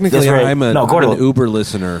Laura. Technically, That's right. I'm No, Gordo. an Uber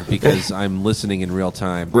listener because I'm listening in real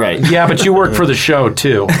time. Right. Yeah, but you work for the show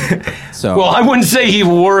too. So, Well, I wouldn't say he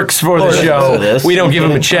works for the listen to show. this. We don't give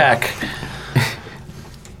him a check.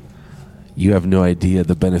 you have no idea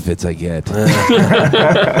the benefits I get.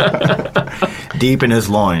 Deep in his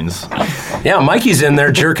loins. Yeah, Mikey's in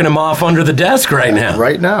there jerking him off under the desk right now.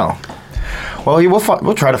 Right now. Well,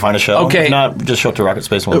 we'll try to find a show. Okay. If not, just show up to Rocket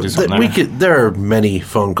Space and we'll do something there. There are many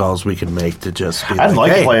phone calls we could make to just be I'd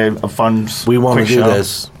like hey, to play a fun we want to quick do show.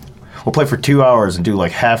 this. We'll play for 2 hours and do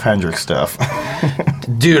like half Hendrix stuff.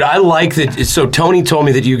 Dude, I like that. So Tony told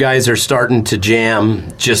me that you guys are starting to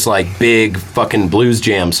jam just like big fucking blues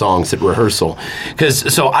jam songs at rehearsal.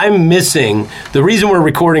 So I'm missing, the reason we're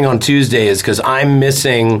recording on Tuesday is because I'm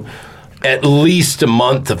missing at least a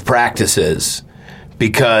month of practices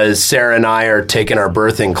because Sarah and I are taking our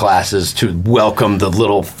birthing classes to welcome the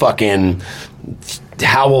little fucking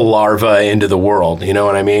howl larva into the world. You know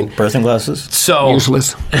what I mean? Birthing glasses. So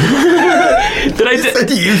Useless. Did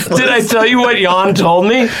I tell you what Jan told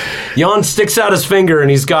me? Jan sticks out his finger and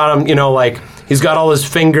he's got him, he's got all his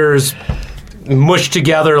fingers mushed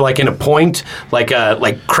together like in a point, like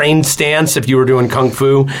crane stance if you were doing kung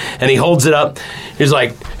fu, and he holds it up. He's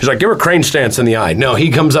like, give her crane stance in the eye. No,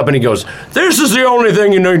 he comes up and he goes, this is the only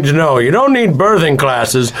thing you need to know. You don't need birthing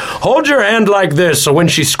classes. Hold your hand like this so when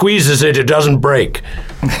she squeezes it, it doesn't break.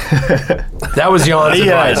 That was Jan's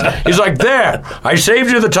advice. He's like, there, I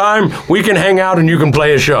saved you the time. We can hang out and you can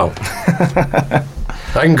play a show. I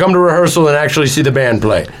can come to rehearsal and actually see the band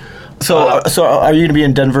play. So are you going to be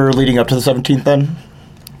in Denver leading up to the 17th then?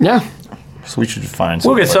 Yeah. So we should find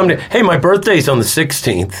We'll get something. someday. Hey, my birthday's on the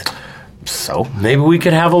 16th. So? Maybe we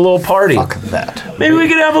could have a little party. Fuck that. Maybe we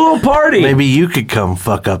could have a little party. Maybe you could come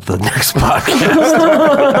fuck up the next podcast.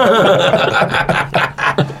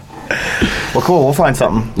 Well, cool. We'll find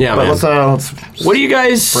something. Yeah, but man. let's What do you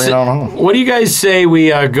guys? Bring it on home. What do you guys say we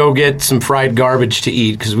go get some fried garbage to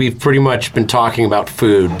eat? Because we've pretty much been talking about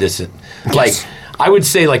food. I would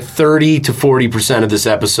say like 30 to 40% of this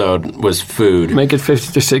episode was food. Make it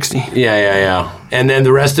 50 to 60. Yeah. And then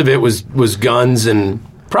the rest of it was guns and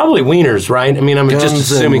probably wieners, right? I mean, I'm just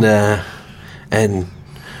Guns assuming. And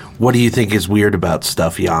what do you think is weird about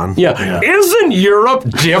stuff, Jan? Yeah. Isn't Europe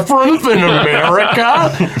different than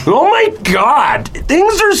America? Oh my God.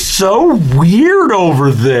 Things are so weird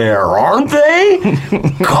over there, aren't they?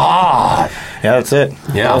 God. Yeah, that's it.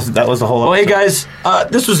 Yeah. That was the whole Well, hey episode.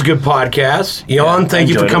 guys, this was a good podcast. Jan, thank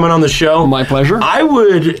you for enjoyed it. coming on the show. My pleasure. I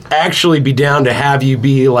would actually be down to have you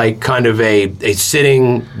be like kind of a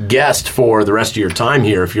sitting guest for the rest of your time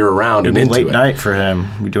here if you're around It'd and be into late it. night for him.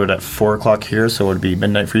 We do it at 4 o'clock here, so it would be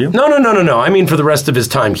midnight for you? No. I mean for the rest of his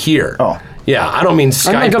time here. Oh. Yeah, I don't mean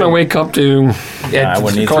Skype. I'm not going to wake up to... At I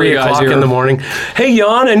wouldn't either. 3 you guys o'clock here. in the morning. Hey,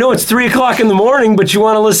 Jan, I know it's 3 o'clock in the morning, but you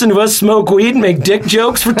want to listen to us smoke weed and make dick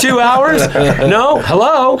jokes for 2 hours? No?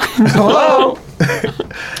 Hello? Hello?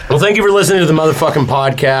 Well, thank you for listening to the motherfucking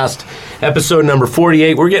podcast, episode number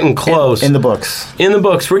 48. We're getting close. In the books. In the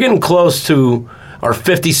books. We're getting close to our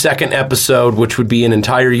 52nd episode, which would be an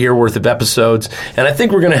entire year worth of episodes. And I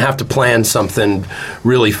think we're going to have to plan something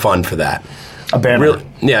really fun for that. A banner. Really,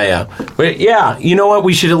 yeah. But yeah, you know what?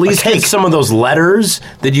 We should at least take some of those letters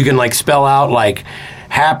that you can like spell out like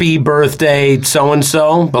happy birthday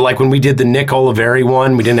so-and-so. But like when we did the Nick Oliveri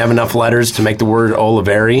one, we didn't have enough letters to make the word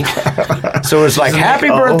Oliveri. So it's like happy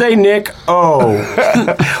birthday, Nick O.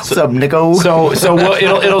 What's up, Nico? So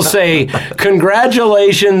it'll say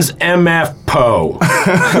congratulations, MF Poe.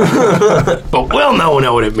 But we'll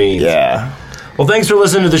know what it means. Yeah. Well, thanks for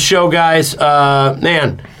listening to the show, guys.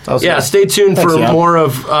 Stay tuned for more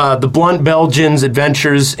of the Blunt Belgians'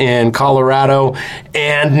 adventures in Colorado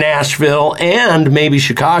and Nashville and maybe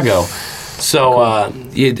Chicago. So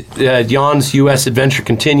Jan's U.S. adventure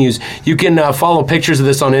continues. You can follow pictures of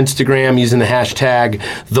this on Instagram using the hashtag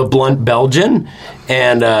 #TheBluntBelgian.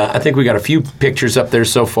 And I think we got a few pictures up there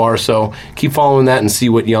so far, so keep following that and see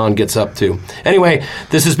what Jan gets up to. Anyway,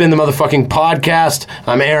 this has been the motherfucking podcast.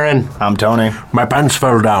 I'm Aaron. I'm Tony. My pants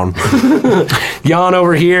fell down. Jan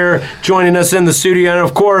over here joining us in the studio, and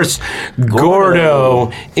of course,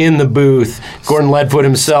 Gordo in the booth. Gordon Leadfoot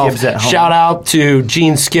himself. Shout out to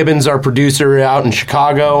Gene Skibbins, our producer out in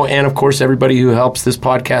Chicago, and of course, everybody who helps this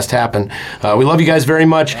podcast happen. We love you guys very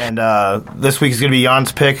much. And this week is going to be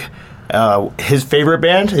Jan's pick. His favorite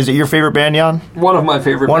band? Is it your favorite band, Jan? One of my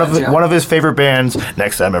favorite bands, One of his favorite bands,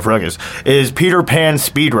 next to MF Ruggers, is Peter Pan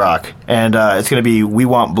Speed Rock. And it's going to be We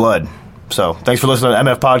Want Blood. So thanks for listening to the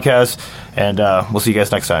MF Podcast, and we'll see you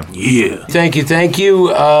guys next time. Yeah. Thank you.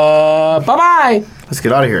 Bye-bye. Let's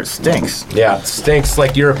get out of here. It stinks. Yeah, it stinks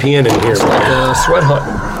like European in here. Sweat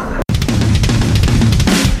hut.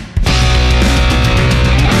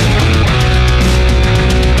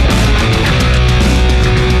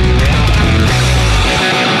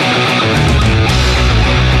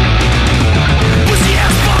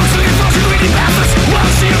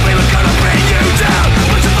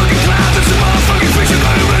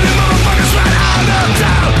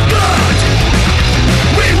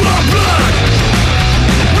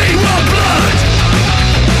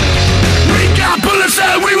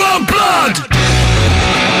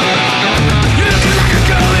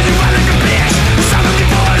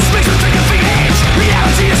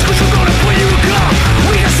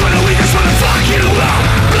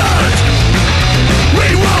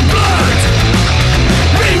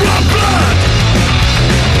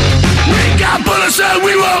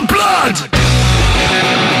 We want blood!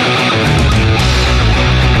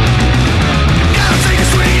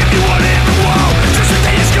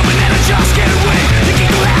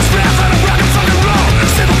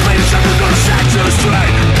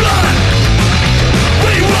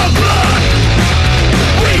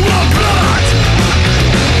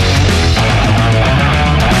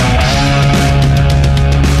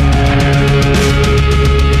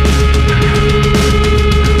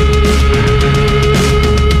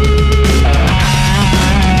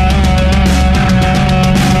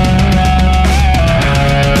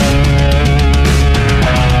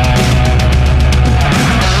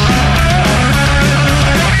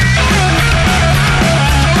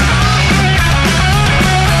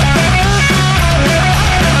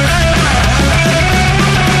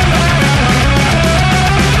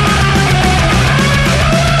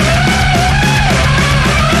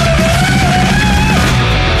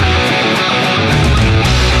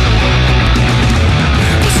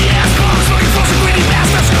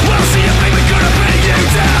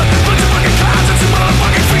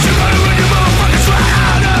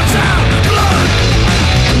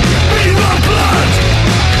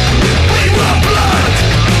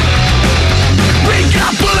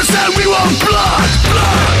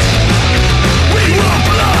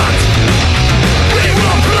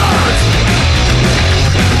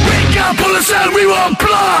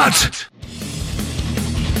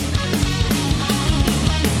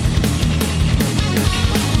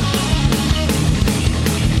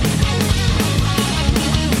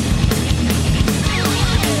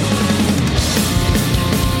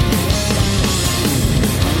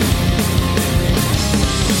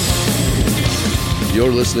 You're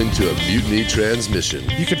listening to a Mutiny Transmission.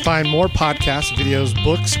 You can find more podcasts, videos,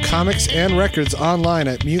 books, comics, and records online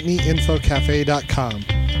at mutinyinfocafe.com.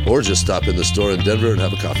 Or just stop in the store in Denver and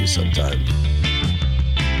have a coffee sometime.